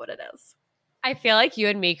let them know what it is. I feel like you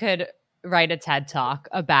and me could write a TED talk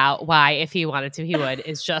about why if he wanted to, he would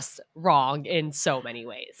is just wrong in so many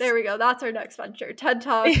ways. There we go. That's our next venture. TED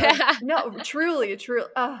Talk. Yeah. No, truly, truly.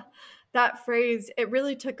 That phrase, it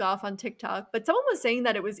really took off on TikTok. But someone was saying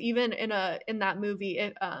that it was even in that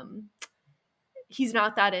movie. He's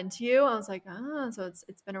not that into you. I was like, so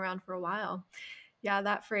it's been around for a while. Yeah,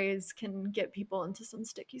 that phrase can get people into some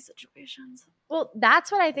sticky situations. Well,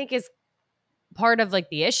 that's what I think is part of like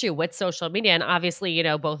the issue with social media. And obviously, you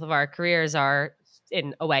know, both of our careers are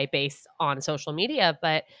in a way based on social media,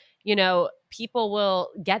 but you know, people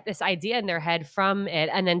will get this idea in their head from it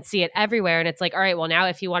and then see it everywhere. And it's like, all right, well, now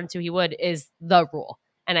if he wanted to, he would is the rule.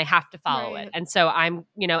 And I have to follow it. Right. And so I'm,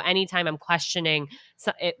 you know, anytime I'm questioning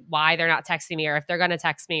why they're not texting me, or if they're going to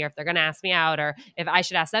text me, or if they're going to ask me out, or if I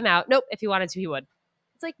should ask them out, nope, if he wanted to, he would.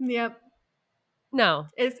 It's like, Yep. no.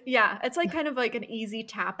 It's like kind of like an easy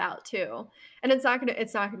tap out too. And it's not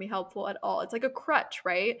gonna be helpful at all. It's like a crutch,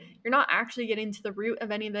 right? You're not actually getting to the root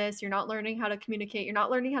of any of this. You're not learning how to communicate. You're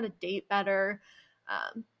not learning how to date better.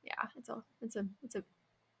 Yeah, it's a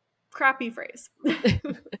crappy phrase.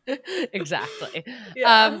 Exactly.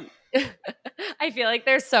 Yeah. I feel like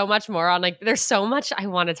there's so much more on, like, there's so much I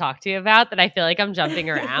want to talk to you about that I feel like I'm jumping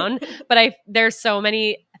around, but there's so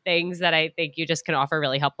many things that I think you just can offer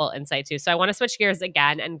really helpful insight to. So I want to switch gears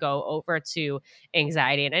again and go over to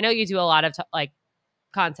anxiety. And I know you do a lot of like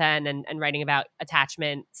content and writing about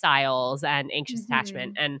attachment styles and anxious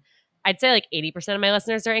attachment. And I'd say like 80% of my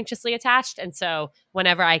listeners are anxiously attached. And so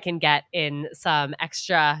whenever I can get in some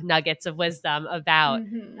extra nuggets of wisdom about,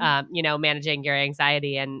 you know, managing your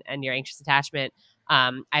anxiety and your anxious attachment,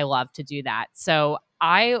 I love to do that. So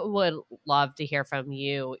I would love to hear from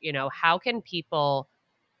you, you know, how can people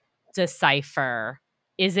decipher,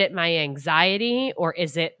 is it my anxiety or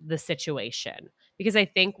is it the situation? Because I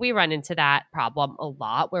think we run into that problem a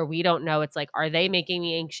lot where we don't know. It's like, are they making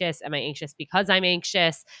me anxious? Am I anxious because I'm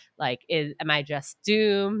anxious? Like, am I just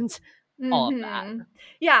doomed? All of that.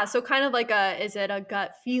 Yeah, so kind of like is it a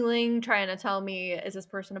gut feeling trying to tell me, is this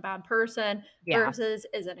person a bad person, Yeah. versus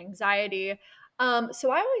is it anxiety?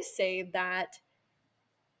 So I always say that,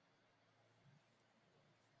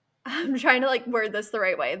 I'm trying to like word this the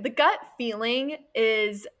right way. The gut feeling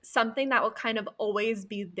is something that will kind of always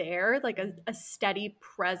be there, like a steady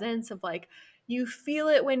presence of like, you feel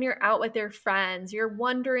it when you're out with your friends. You're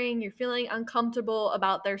wondering, you're feeling uncomfortable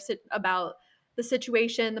about about the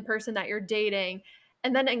situation, the person that you're dating.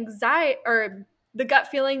 And then anxiety, or the gut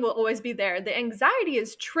feeling, will always be there. The anxiety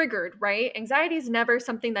is triggered, right? Anxiety is never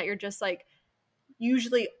something that you're just like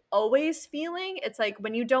usually always feeling. It's like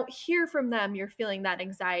when you don't hear from them, you're feeling that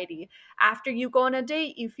anxiety. After you go on a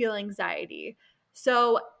date, you feel anxiety.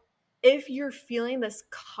 So if you're feeling this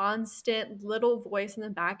constant little voice in the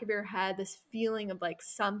back of your head, this feeling of like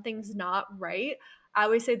something's not right, I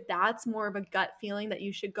always say that's more of a gut feeling that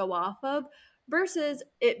you should go off of, versus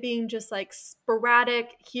it being just like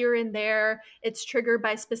sporadic here and there. It's triggered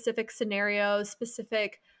by specific scenarios,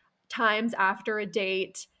 specific times after a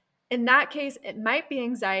date. In that case, it might be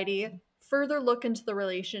anxiety. Further look into the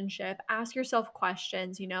relationship. Ask yourself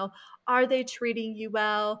questions, you know, are they treating you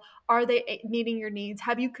well? Are they meeting your needs?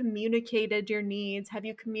 Have you communicated your needs? Have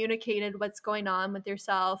you communicated what's going on with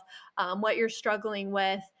yourself, what you're struggling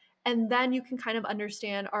with? And then you can kind of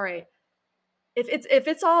understand, all right, if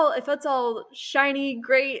it's all shiny,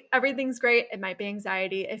 great, everything's great, it might be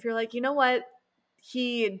anxiety. If you're like, you know what,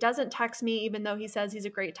 he doesn't text me even though he says he's a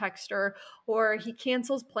great texter, or he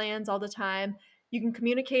cancels plans all the time, you can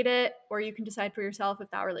communicate it, or you can decide for yourself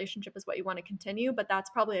if that relationship is what you want to continue. But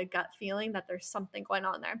that's probably a gut feeling that there's something going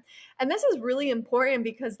on there. And this is really important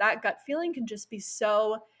because that gut feeling can just be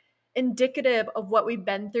so indicative of what we've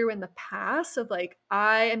been through in the past, of like,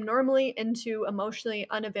 I am normally into emotionally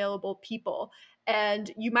unavailable people.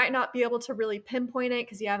 And you might not be able to really pinpoint it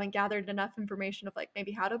because you haven't gathered enough information of like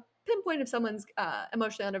maybe how to pinpoint if someone's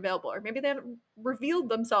emotionally unavailable, or maybe they haven't revealed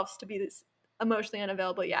themselves to be this emotionally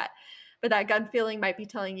unavailable yet. But that gut feeling might be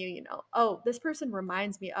telling you, you know, oh, this person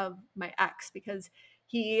reminds me of my ex because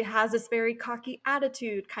he has this very cocky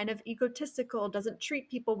attitude, kind of egotistical, doesn't treat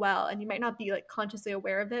people well. And you might not be like consciously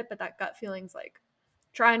aware of it, but that gut feeling's like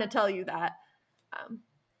trying to tell you that.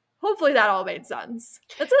 Hopefully that all made sense.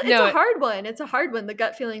 It's a hard one. It's a hard one, the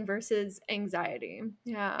gut feeling versus anxiety.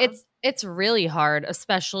 Yeah. It's really hard,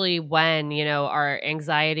 especially when, you know, our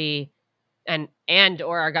anxiety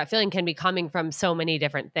or our gut feeling can be coming from so many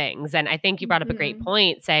different things. And I think you brought up a great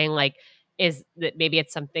point saying like, is that maybe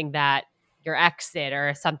it's something that your ex did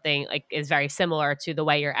or something like is very similar to the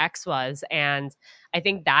way your ex was. And I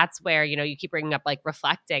think that's where, you keep bringing up like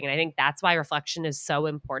reflecting. And I think that's why reflection is so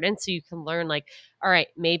important. So you can learn like, all right,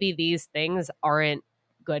 maybe these things aren't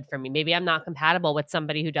good for me. Maybe I'm not compatible with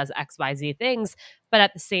somebody who does XYZ things. But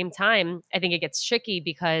at the same time, I think it gets tricky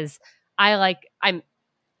because I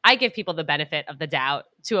give people the benefit of the doubt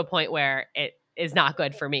to a point where it is not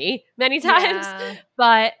good for me many times. Yeah.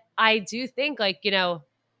 But I do think like,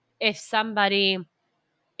 if somebody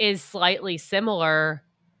is slightly similar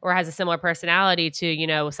or has a similar personality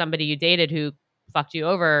to, somebody you dated who fucked you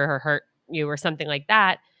over or hurt you or something like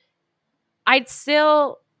that, I'd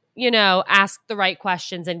still, ask the right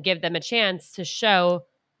questions and give them a chance to show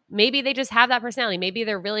maybe they just have that personality. Maybe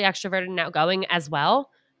they're really extroverted and outgoing as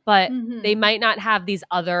well, but they Mhm. might not have these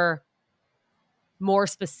other more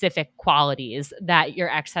specific qualities that your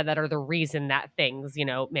ex had that are the reason that things,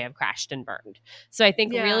 may have crashed and burned. So I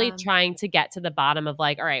think really Yeah. trying to get to the bottom of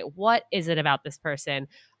like, all right, what is it about this person?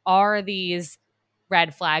 Are these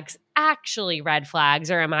red flags actually red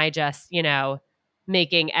flags? Or am I just,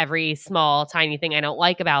 making every small, tiny thing I don't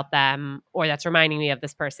like about them or that's reminding me of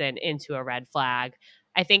this person into a red flag?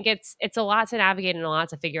 I think it's a lot to navigate and a lot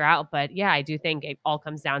to figure out. But yeah, I do think it all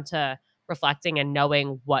comes down to reflecting and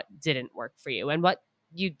knowing what didn't work for you and what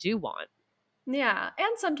you do want. Yeah,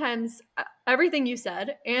 and sometimes everything you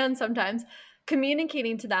said, and sometimes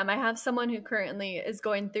communicating to them. I have someone who currently is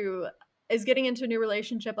getting into a new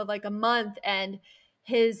relationship of like a month, and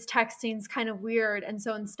his texting's kind of weird. And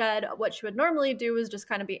so instead, what she would normally do is just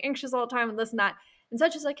kind of be anxious all the time and this and that. And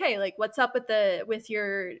such as like, hey, like, what's up with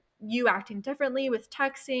you acting differently with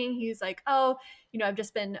texting? He's like, oh, I've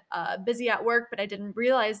just been busy at work, but I didn't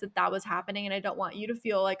realize that that was happening. And I don't want you to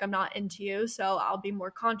feel like I'm not into you. So I'll be more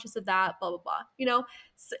conscious of that, blah, blah, blah.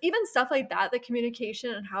 So even stuff like that, the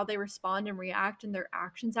communication and how they respond and react and their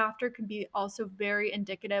actions after can be also very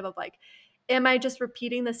indicative of like, am I just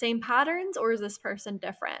repeating the same patterns or is this person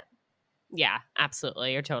different? Yeah,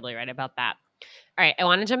 absolutely. You're totally right about that. All right, I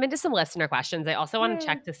want to jump into some listener questions. I also want to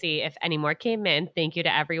Yay. check to see if any more came in. Thank you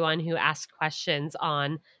to everyone who asked questions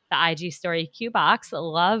on the IG story Q box.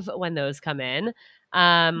 Love when those come in.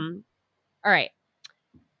 All right.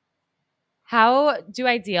 How do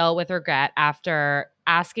I deal with regret after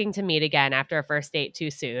asking to meet again after a first date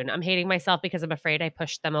too soon? I'm hating myself because I'm afraid I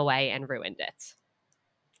pushed them away and ruined it.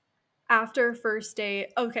 After a first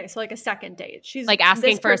date, okay, so like a second date. Like This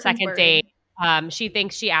asking for a person's second date. worried. She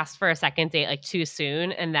thinks she asked for a second date like too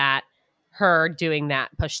soon and that her doing that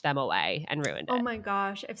pushed them away and ruined Oh it. my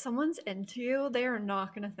gosh, if someone's into you, they are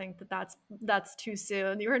not going to think that that's too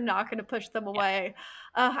soon. You are not going to push them Yeah. away.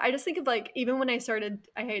 I just think of like even when I started,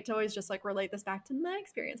 I hate to always just like relate this back to my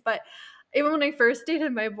experience, but even when I first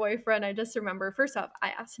dated my boyfriend, I just remember first off,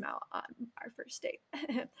 I asked him out on our first date.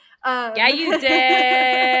 Yeah, um, you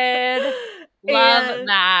did. Love and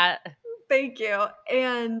that. Thank you.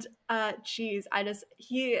 And geez,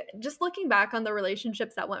 he just looking back on the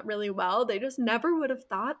relationships that went really well, they just never would have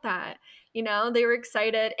thought that. They were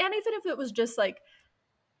excited. And even if it was just like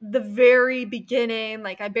the very beginning,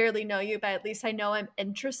 like I barely know you, but at least I know I'm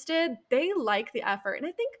interested, they like the effort. And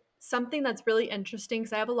I think something that's really interesting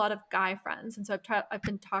because I have a lot of guy friends, and so I've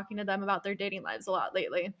been talking to them about their dating lives a lot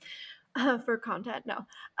lately. For content, no.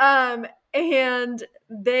 And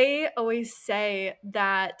they always say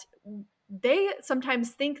that they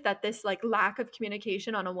sometimes think that this like lack of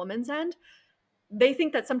communication on a woman's end, they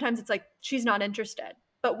think that sometimes it's like she's not interested.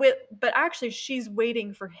 But actually she's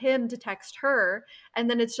waiting for him to text her, and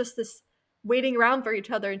then it's just this waiting around for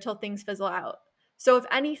each other until things fizzle out. So if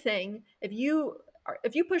anything, if you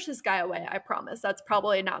push this guy away, I promise that's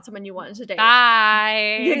probably not someone you wanted to date.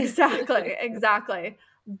 Bye. Exactly, exactly.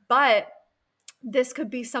 But this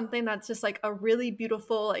could be something that's just like a really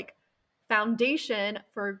beautiful like foundation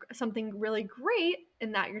for something really great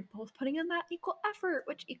in that you're both putting in that equal effort,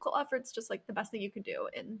 which equal effort's just like the best thing you could do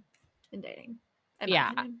in dating, in my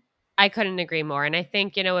Yeah, opinion. I couldn't agree more. And I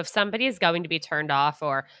think, if somebody is going to be turned off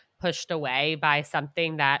or pushed away by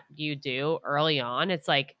something that you do early on, it's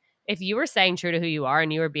like if you were staying true to who you are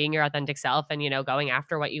and you were being your authentic self and, going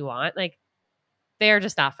after what you want, like they're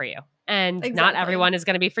just not for you. And not Exactly. everyone is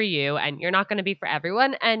going to be for you and you're not going to be for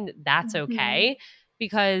everyone. And that's Hmm. okay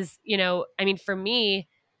because, I mean, for me,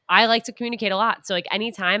 I like to communicate a lot. So like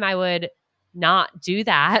anytime I would not do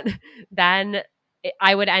that, then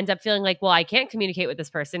I would end up feeling like, well, I can't communicate with this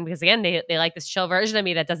person because again, they like this chill version of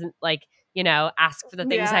me that doesn't like, ask for the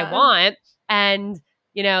things I Yeah. want. And,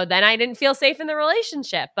 then I didn't feel safe in the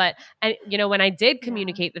relationship. But, and, when I did Yeah.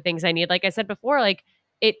 communicate the things I need, like I said before, like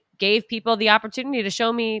it gave people the opportunity to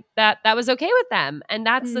show me that that was okay with them. And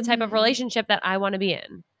that's the type of Mhm. relationship that I want to be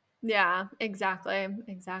in. Yeah, exactly.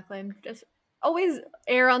 Exactly. Just always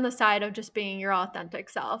err on the side of just being your authentic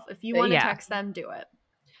self. If you want to Yeah. text them, do it.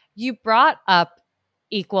 You brought up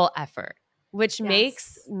equal effort, which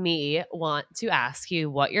makes Yes. me want to ask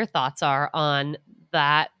you what your thoughts are on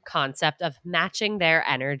that concept of matching their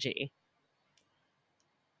energy.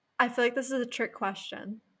 I feel like this is a trick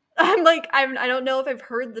question. I don't know if I've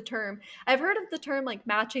heard the term. I've heard of the term like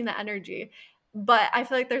matching the energy, but I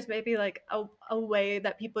feel like there's maybe like a way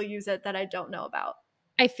that people use it that I don't know about.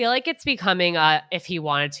 I feel like it's becoming a if he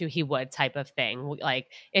wanted to, he would type of thing. Like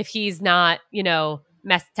if he's not,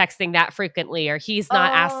 texting that frequently or he's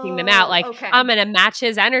not asking them out, Oh, like okay. I'm going to match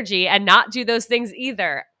his energy and not do those things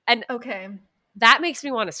either. And Okay. that makes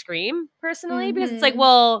me want to scream personally because it's like, Mhm.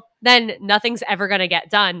 well, then nothing's ever going to get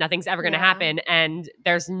done. Nothing's ever going to Yeah. happen. And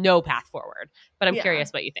there's no path forward. But I'm Yeah.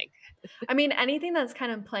 curious what you think. I mean, anything that's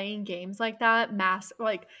kind of playing games like that,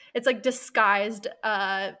 like it's like disguised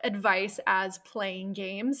advice as playing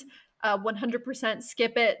games. 100%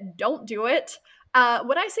 skip it. Don't do it.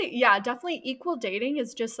 When I say, yeah, definitely equal dating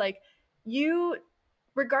is just like you,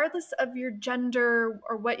 regardless of your gender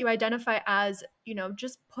or what you identify as,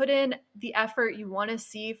 just put in the effort you want to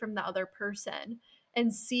see from the other person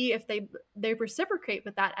and see if they reciprocate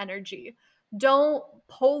with that energy. Don't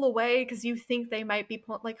pull away because you think they might be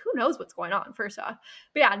like, who knows what's going on, first off.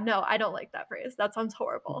 But yeah, no, I don't like that phrase. That sounds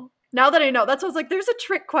horrible. Now that I know, that's what's like, there's a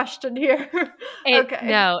trick question here.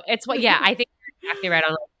 Okay. It's what, yeah, I think you're exactly right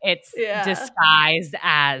on. It's Yeah, disguised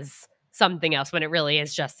as something else when it really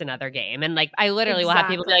is just another game. And like, I literally will have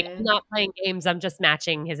people be like, I'm exactly. not playing games. I'm just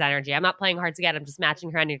matching his energy. I'm not playing hard to get. I'm just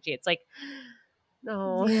matching her energy. It's like,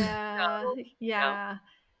 no, Yeah, no, no. yeah,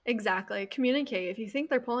 exactly. Communicate. If you think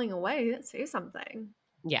they're pulling away, say something.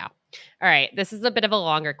 Yeah. All right. This is a bit of a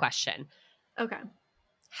longer question. Okay.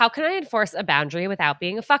 How can I enforce a boundary without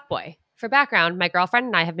being a fuckboy? For background, my girlfriend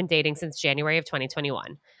and I have been dating since January of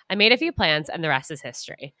 2021. I made a few plans and the rest is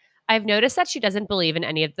history. I've noticed that she doesn't believe in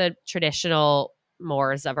any of the traditional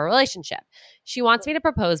mores of a relationship. She wants me to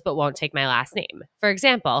propose but won't take my last name. For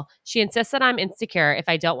example, she insists that I'm insecure if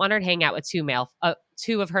I don't want her to hang out with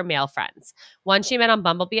two of her male friends. One she met on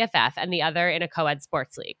Bumble BFF and the other in a co-ed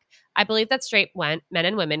sports league. I believe that men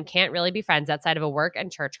and women can't really be friends outside of a work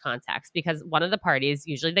and church context because one of the parties,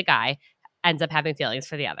 usually the guy, ends up having feelings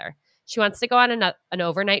for the other. She wants to go on an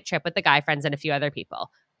overnight trip with the guy friends and a few other people.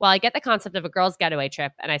 While I get the concept of a girls' getaway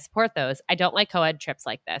trip and I support those, I don't like co ed trips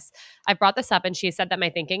like this. I've brought this up and she said that my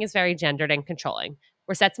thinking is very gendered and controlling.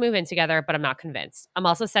 We're set to move in together, but I'm not convinced. I'm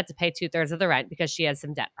also set to pay 2/3 of the rent because she has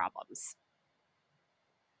some debt problems.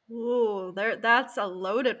 Ooh, that's a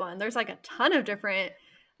loaded one. There's like a ton of different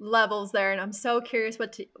levels there, and I'm so curious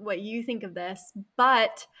what you think of this.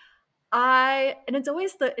 But and it's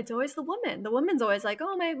always the woman. The woman's always like,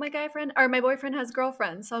 "Oh, my guy friend or my boyfriend has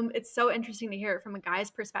girlfriends." So it's so interesting to hear it from a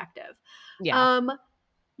guy's perspective. Yeah. Um,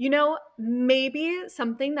 maybe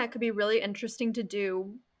something that could be really interesting to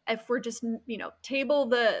do if we're just, table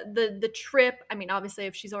the trip. I mean, obviously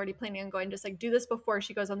if she's already planning on going, just like do this before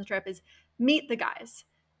she goes on the trip is meet the guys.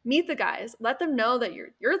 Meet the guys. Let them know that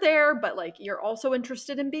you're there, but like you're also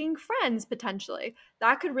interested in being friends potentially.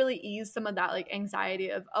 That could really ease some of that like anxiety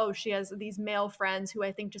of, oh, she has these male friends who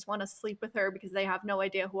I think just want to sleep with her because they have no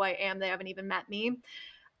idea who I am. They haven't even met me.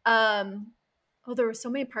 Um, oh, there were so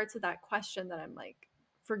many parts of that question that I'm like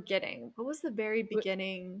forgetting. What was the very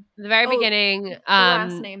beginning? The very Oh, beginning, the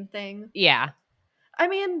last name thing. yeah. I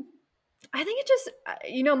mean, I think it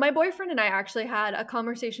just, my boyfriend and I actually had a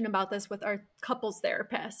conversation about this with our couples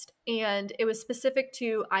therapist. And it was specific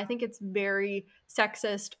to, I think it's very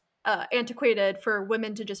sexist, antiquated for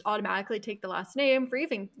women to just automatically take the last name, for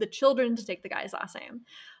even the children to take the guy's last name.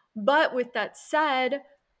 But with that said,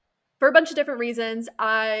 for a bunch of different reasons,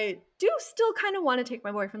 I do still kind of want to take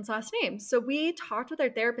my boyfriend's last name. So we talked with our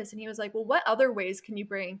therapist, and he was like, well, what other ways can you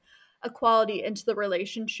bring equality into the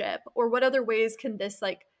relationship? Or what other ways can this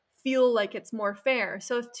like feel like it's more fair?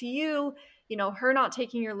 So if to you, her not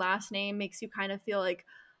taking your last name makes you kind of feel like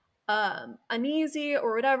uneasy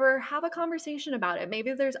or whatever, have a conversation about it.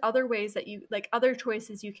 Maybe there's other ways that you like other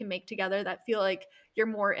choices you can make together that feel like you're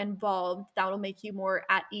more involved, that'll make you more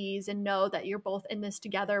at ease and know that you're both in this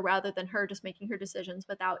together rather than her just making her decisions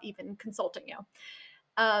without even consulting you.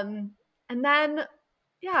 um and then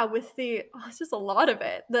yeah, with it's just a lot of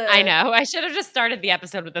it, I the know. I should have just started the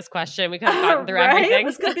episode with this question. We could have gotten through right, everything.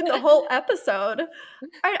 this could be the whole episode.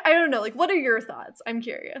 I don't know, like what are your thoughts? I'm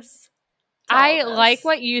curious to all of I like this.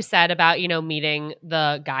 what you said about, meeting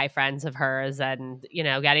the guy friends of hers and,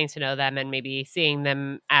 getting to know them and maybe seeing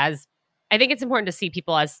them as I think it's important to see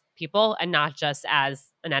people as people and not just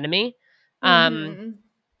as an enemy. Mhm.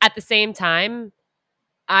 At the same time,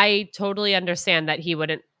 I totally understand that he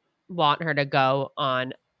wouldn't want her to go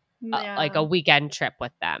on like Yeah. a weekend trip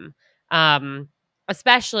with them. Um,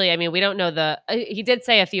 Especially, I mean, we don't know he did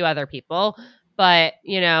say a few other people, but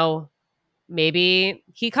maybe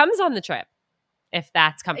he comes on the trip if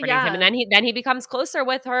that's comforting to him. And Yeah. then he becomes closer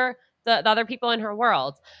with her, the other people in her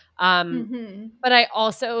world. Mhm. But I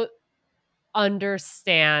also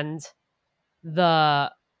understand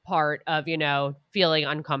the part of, feeling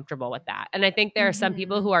uncomfortable with that. And I think there are some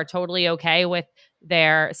people who Mhm. are totally okay with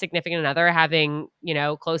their significant other having,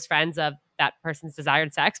 close friends of that person's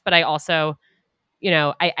desired sex. But I also,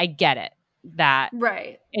 I get it that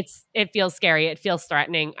Right. it feels scary. It feels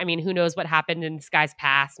threatening. I mean, who knows what happened in this guy's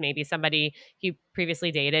past? Maybe somebody he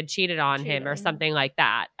previously dated cheated on him or Cheating. something like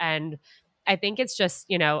that. And I think it's just,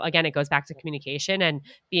 again, it goes back to communication and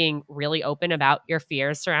being really open about your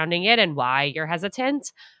fears surrounding it and why you're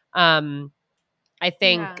hesitant. Um, I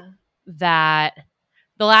think Yeah. that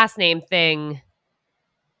the last name thing,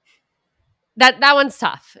 that one's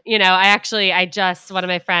tough. I just one of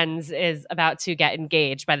my friends is about to get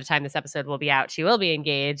engaged. By the time this episode will be out, she will be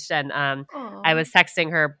engaged, and I Aw. was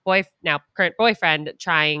texting her now current boyfriend,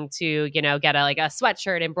 trying to get a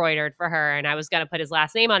sweatshirt embroidered for her, and I was gonna put his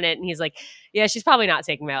last name on it, and he's like, "Yeah, she's probably not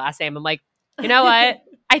taking my last name." I'm like, you know what?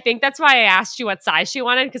 I think that's why I asked you what size she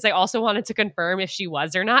wanted, because I also wanted to confirm if she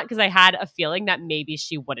was or not, because I had a feeling that maybe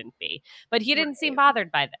she wouldn't be, but he didn't seem Right.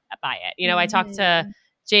 bothered by it. I talked to Mhm.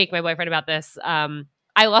 Jake, my boyfriend, about this.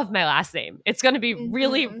 I love my last name. It's going to be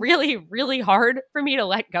really, Mhm. really, really hard for me to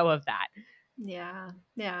let go of that. Yeah.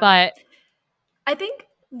 Yeah. But I think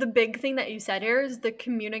the big thing that you said here is the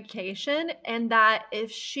communication, and that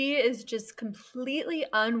if she is just completely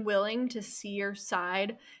unwilling to see your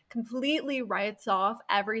side, completely writes off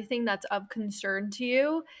everything that's of concern to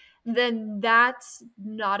you, then that's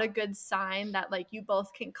not a good sign that like you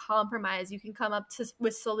both can compromise. You can come up to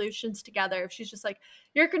with solutions together. If she's just like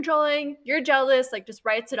you're controlling, you're jealous, like just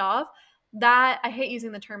writes it off, that I hate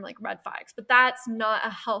using the term like red flags, but that's not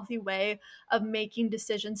a healthy way of making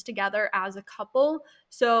decisions together as a couple.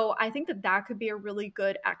 So I think that that could be a really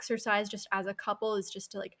good exercise just as a couple, is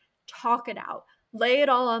just to like talk it out. Lay it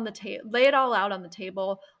all on the table, lay it all out on the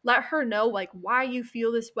table. Let her know like why you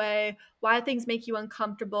feel this way, why things make you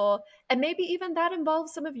uncomfortable. And maybe even that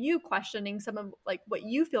involves some of you questioning some of like what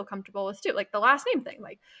you feel comfortable with too. Like the last name thing.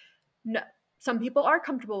 Like, no, some people are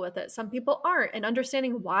comfortable with it, some people aren't, and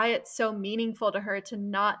understanding why it's so meaningful to her to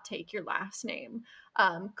not take your last name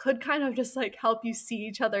could kind of just like help you see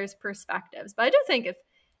each other's perspectives. But I do think if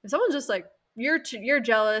someone's just like you're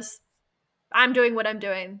jealous, I'm doing what I'm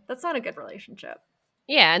doing, that's not a good relationship.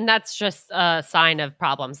 yeah, and that's just a sign of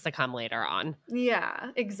problems to come later on.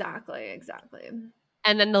 Yeah, exactly.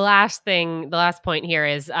 And then the last point here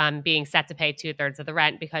is being set to pay 2/3 of the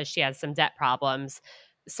rent because she has some debt problems.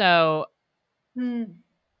 So Hmm.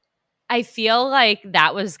 I feel like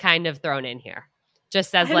that was kind of thrown in here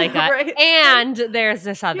just as I like know, a, right? Like, and there's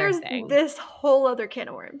this other here's thing. this whole other can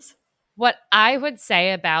of worms. What I would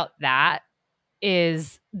say about that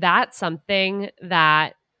is that's something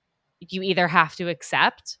that you either have to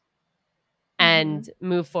accept and Mm-hmm.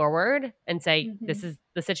 move forward and say, this Mm-hmm. is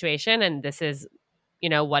the situation and this is,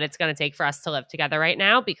 what it's going to take for us to live together right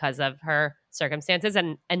now because of her circumstances.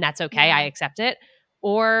 And that's okay. I Yeah. accept it.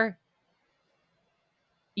 Or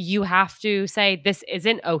you have to say, this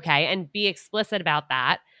isn't okay, and be explicit about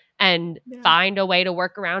that and Yeah. find a way to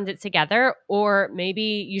work around it together. Or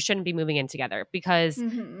maybe you shouldn't be moving in together, because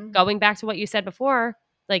Mm-hmm. going back to what you said before,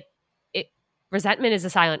 like it, resentment is a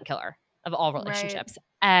silent killer of all Right. relationships.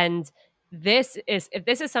 And if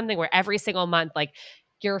this is something where every single month, like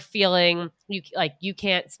you're feeling you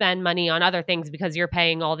can't spend money on other things because you're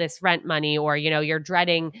paying all this rent money, or you're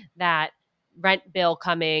dreading that rent bill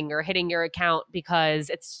coming or hitting your account because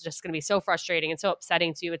it's just going to be so frustrating and so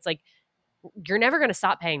upsetting to you, it's like you're never going to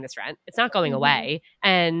stop paying this rent. It's not going Mm-hmm. away.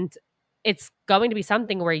 And it's going to be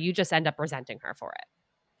something where you just end up resenting her for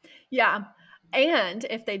it. Yeah. And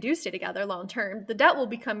if they do stay together long term, the debt will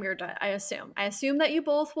become your debt, I assume. I assume that you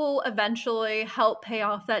both will eventually help pay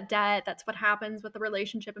off that debt. That's what happens with a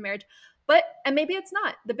relationship and marriage. And maybe it's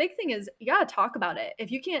not. The big thing is you got to talk about it.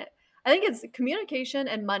 If you can't, I think it's communication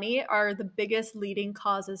and money are the biggest leading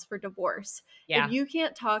causes for divorce. If Yeah. you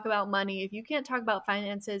can't talk about money, if you can't talk about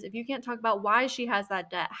finances, if you can't talk about why she has that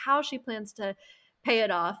debt, how she plans to pay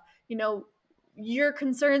it off, your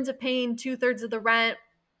concerns of paying 2/3 of the rent,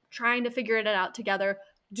 trying to figure it out together,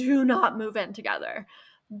 do not move in together.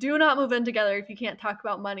 Do not move in together if you can't talk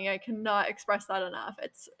about money. I cannot express that enough.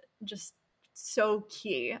 It's just so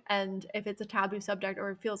key. And if it's a taboo subject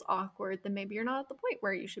or it feels awkward, then maybe you're not at the point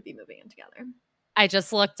where you should be moving in together. I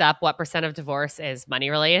just looked up what percent of divorce is money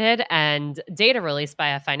related, and data released by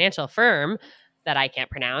a financial firm that I can't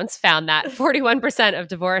pronounce found that 41% of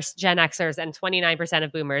divorced Gen Xers and 29%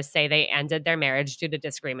 of boomers say they ended their marriage due to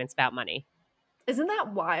disagreements about money. Isn't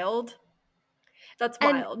that wild? That's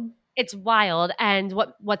And wild. it's wild. And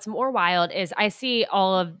what's more wild is I see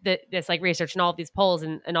all of this like research and all of these polls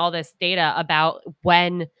and all this data about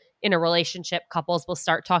when in a relationship couples will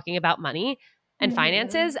start talking about money and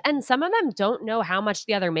finances. And some of them don't know how much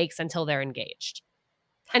the other makes until they're engaged.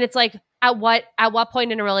 And it's like, at what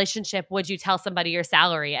point in a relationship would you tell somebody your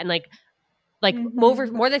salary? And like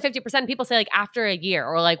more than 50% of people say like after a year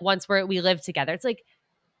or like once we live together. It's like,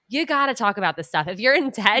 you got to talk about this stuff. If you're in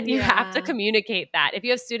debt, you have to communicate that. If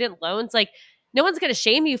you have student loans, like no one's going to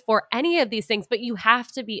shame you for any of these things, but you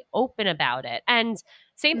have to be open about it. And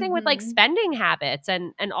same thing with like spending habits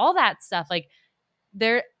and all that stuff. Like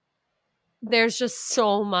there's just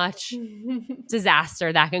so much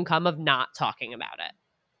disaster that can come of not talking about it.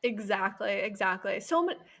 Exactly.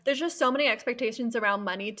 There's just so many expectations around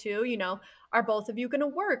money too. You know, are both of you going to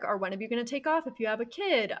work? Are one of you going to take off if you have a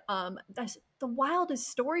kid? That's the wildest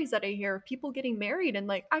stories that I hear of people getting married and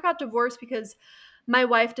like, I got divorced because my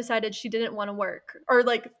wife decided she didn't want to work, or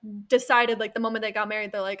like decided like the moment they got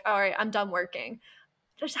married, they're like, all right, I'm done working.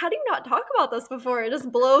 Just how do you not talk about this before? It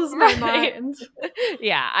just blows my mind.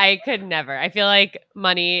 Yeah, I could never. I feel like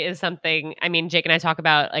money is something, I mean, Jake and I talk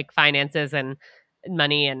about like finances and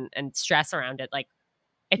money and stress around it. Like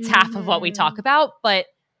it's half of what we talk about, but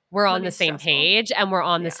we're on the same page and we're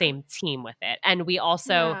on the same team with it. And we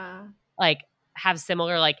also like have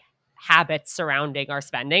similar like habits surrounding our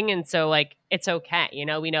spending. And so like it's okay. You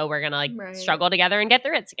know, we know we're gonna like struggle together and get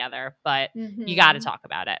through it together, but you gotta talk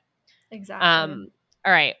about it. Exactly.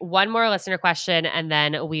 All right, one more listener question and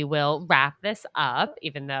then we will wrap this up,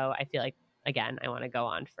 even though I feel like again I want to go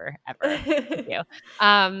on forever with you.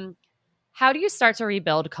 How do you start to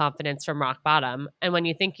rebuild confidence from rock bottom? And when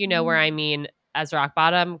you think you know where I mean as rock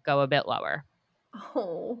bottom, go a bit lower.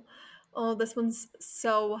 Oh, this one's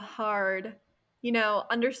so hard. You know,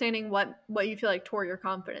 understanding what you feel like tore your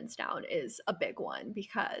confidence down is a big one,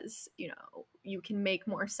 because, you know, you can make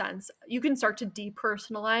more sense. You can start to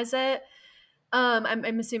depersonalize it.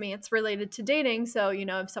 I'm assuming it's related to dating. So, you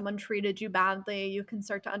know, if someone treated you badly, you can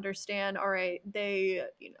start to understand, all right, they,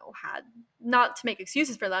 you know, had, not to make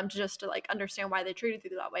excuses for them, just to like understand why they treated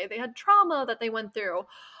you that way. They had trauma that they went through,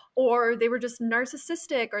 or they were just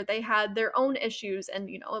narcissistic, or they had their own issues. And,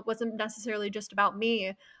 you know, it wasn't necessarily just about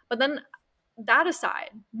me. But then that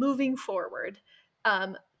aside, moving forward,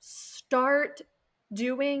 start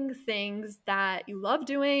doing things that you love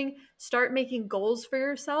doing. Start making goals for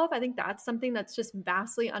yourself. I think that's something that's just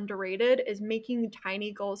vastly underrated, is making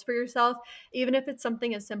tiny goals for yourself, even if it's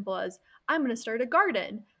something as simple as, I'm going to start a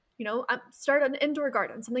garden. You know, start an indoor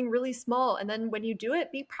garden, something really small, and then when you do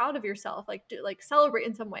it, be proud of yourself. Like, like celebrate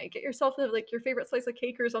in some way. Get yourself like your favorite slice of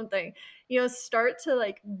cake or something. You know, start to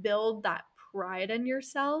like build that pride in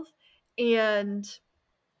yourself, and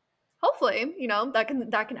hopefully, you know, that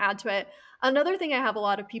can add to it. Another thing I have a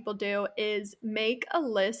lot of people do is make a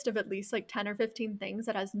list of at least like 10 or 15 things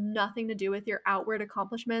that has nothing to do with your outward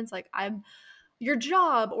accomplishments, like I'm your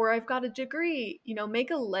job or I've got a degree. You know, make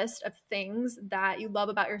a list of things that you love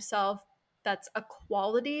about yourself that's a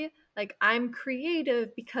quality. Like, I'm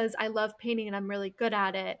creative because I love painting and I'm really good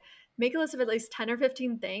at it. Make a list of at least 10 or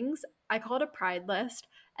 15 things. I call it a pride list,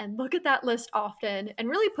 and look at that list often and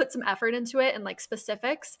really put some effort into it and like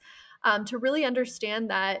specifics, to really understand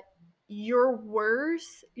that your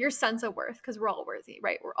worth, your sense of worth, because we're all worthy,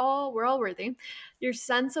 right? We're all worthy. Your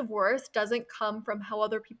sense of worth doesn't come from how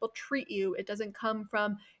other people treat you. It doesn't come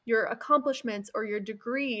from your accomplishments or your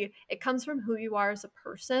degree. It comes from who you are as a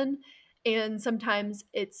person. And sometimes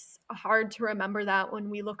it's hard to remember that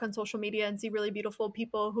when we look on social media and see really beautiful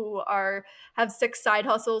people who have 6 side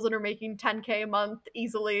hustles and are making 10K a month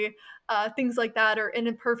easily, things like that, or in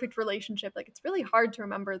a perfect relationship. Like, it's really hard to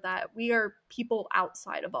remember that we are people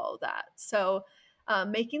outside of all of that. So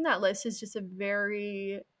making that list is just a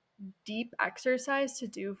very deep exercise to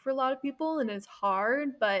do for a lot of people, and it's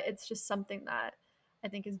hard, but it's just something that I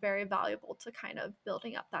think is very valuable to kind of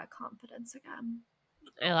building up that confidence again.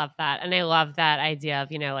 I love that. And I love that idea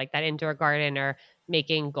of, you know, like that indoor garden or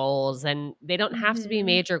making goals. And they don't have to be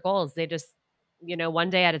major goals. They just, you know, one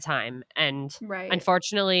day at a time. And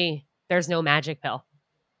unfortunately, there's no magic pill.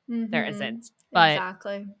 There isn't. But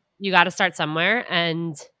Exactly. you got to start somewhere,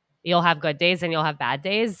 and you'll have good days and you'll have bad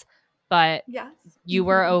days. But Yes. you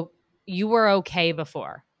were okay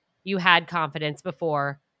before. You had confidence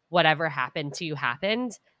before. whatever happened to you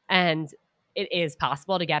happened. And it is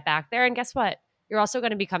possible to get back there. And guess what? You're also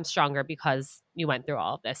going to become stronger because you went through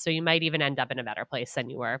all of this. So you might even end up in a better place than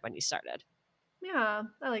you were when you started. Yeah,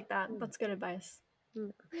 I like that. That's good advice.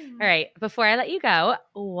 All right. Before I let you go,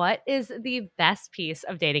 what is the best piece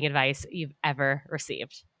of dating advice you've ever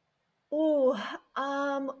received?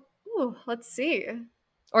 Let's see.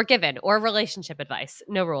 Or given, or relationship advice?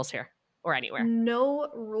 No rules here or anywhere. No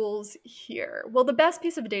rules here. Well, the best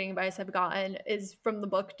piece of dating advice I've gotten is from the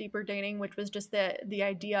book Deeper Dating, which was just the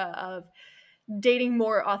idea of dating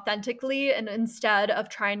more authentically, and instead of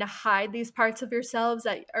trying to hide these parts of yourselves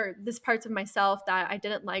that or this parts of myself that I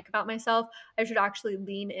didn't like about myself, I should actually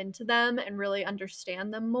lean into them and really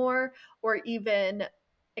understand them more, or even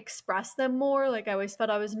express them more. Like, I always felt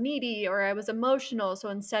I was needy or I was emotional, so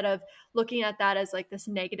instead of looking at that as like this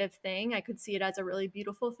negative thing, I could see it as a really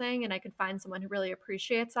beautiful thing, and I could find someone who really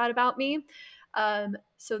appreciates that about me.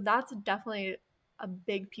 So that's definitely a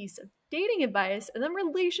big piece of dating advice. And then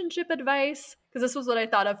relationship advice, because this was what I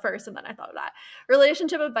thought of first, and then I thought of that.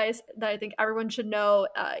 Relationship advice that I think everyone should know,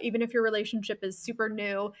 even if your relationship is super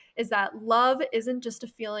new, is that love isn't just a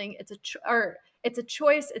feeling, it's a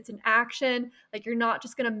choice, it's an action. Like, you're not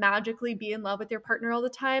just going to magically be in love with your partner all the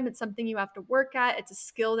time. It's something you have to work at. It's a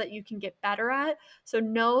skill that you can get better at. So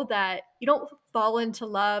know that you don't fall into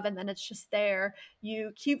love and then it's just there.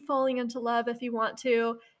 You keep falling into love if you want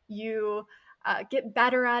to. You get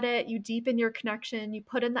better at it. You deepen your connection. You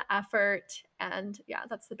put in the effort. And yeah,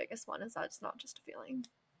 that's the biggest one, is that it's not just a feeling.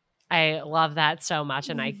 I love that so much,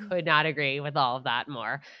 and I could not agree with all of that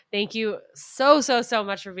more. Thank you so, so, so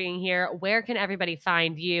much for being here. Where can everybody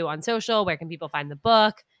find you on social? Where can people find the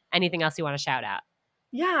book? Anything else you want to shout out?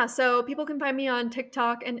 Yeah, so people can find me on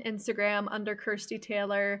TikTok and Instagram under Kirsty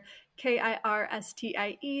Taylor,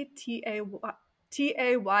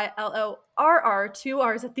 KIRSTIETAYLORR, 2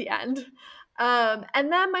 R's at the end.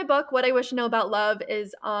 And then my book, What I Wish to Know About Love,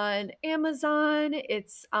 is on Amazon.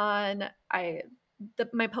 It's on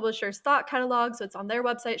my publisher's Thought Catalog, so it's on their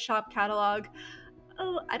website, Shop Catalog.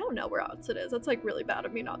 Oh, I don't know where else it is. That's like really bad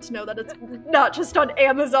of me not to know that it's not just on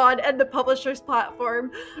Amazon and the publisher's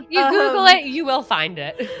platform. You Google it, you will find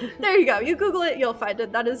it. There you go. You Google it, you'll find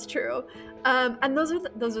it. That is true. And those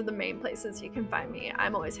are the main places you can find me.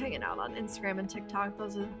 I'm always hanging out on Instagram and TikTok.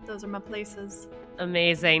 Those are my places.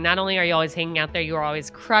 Amazing. Not only are you always hanging out there, you are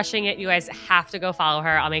always crushing it. You guys have to go follow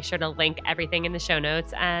her. I'll make sure to link everything in the show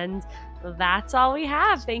notes. And that's all we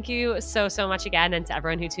have. Thank you so, so much again. And to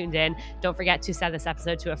everyone who tuned in, don't forget to send this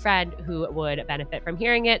episode to a friend who would benefit from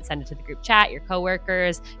hearing it. Send it to the group chat, your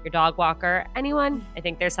coworkers, your dog walker, anyone. I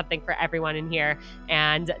think there's something for everyone in here.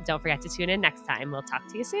 And don't forget to tune in next time. We'll talk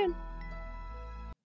to you soon.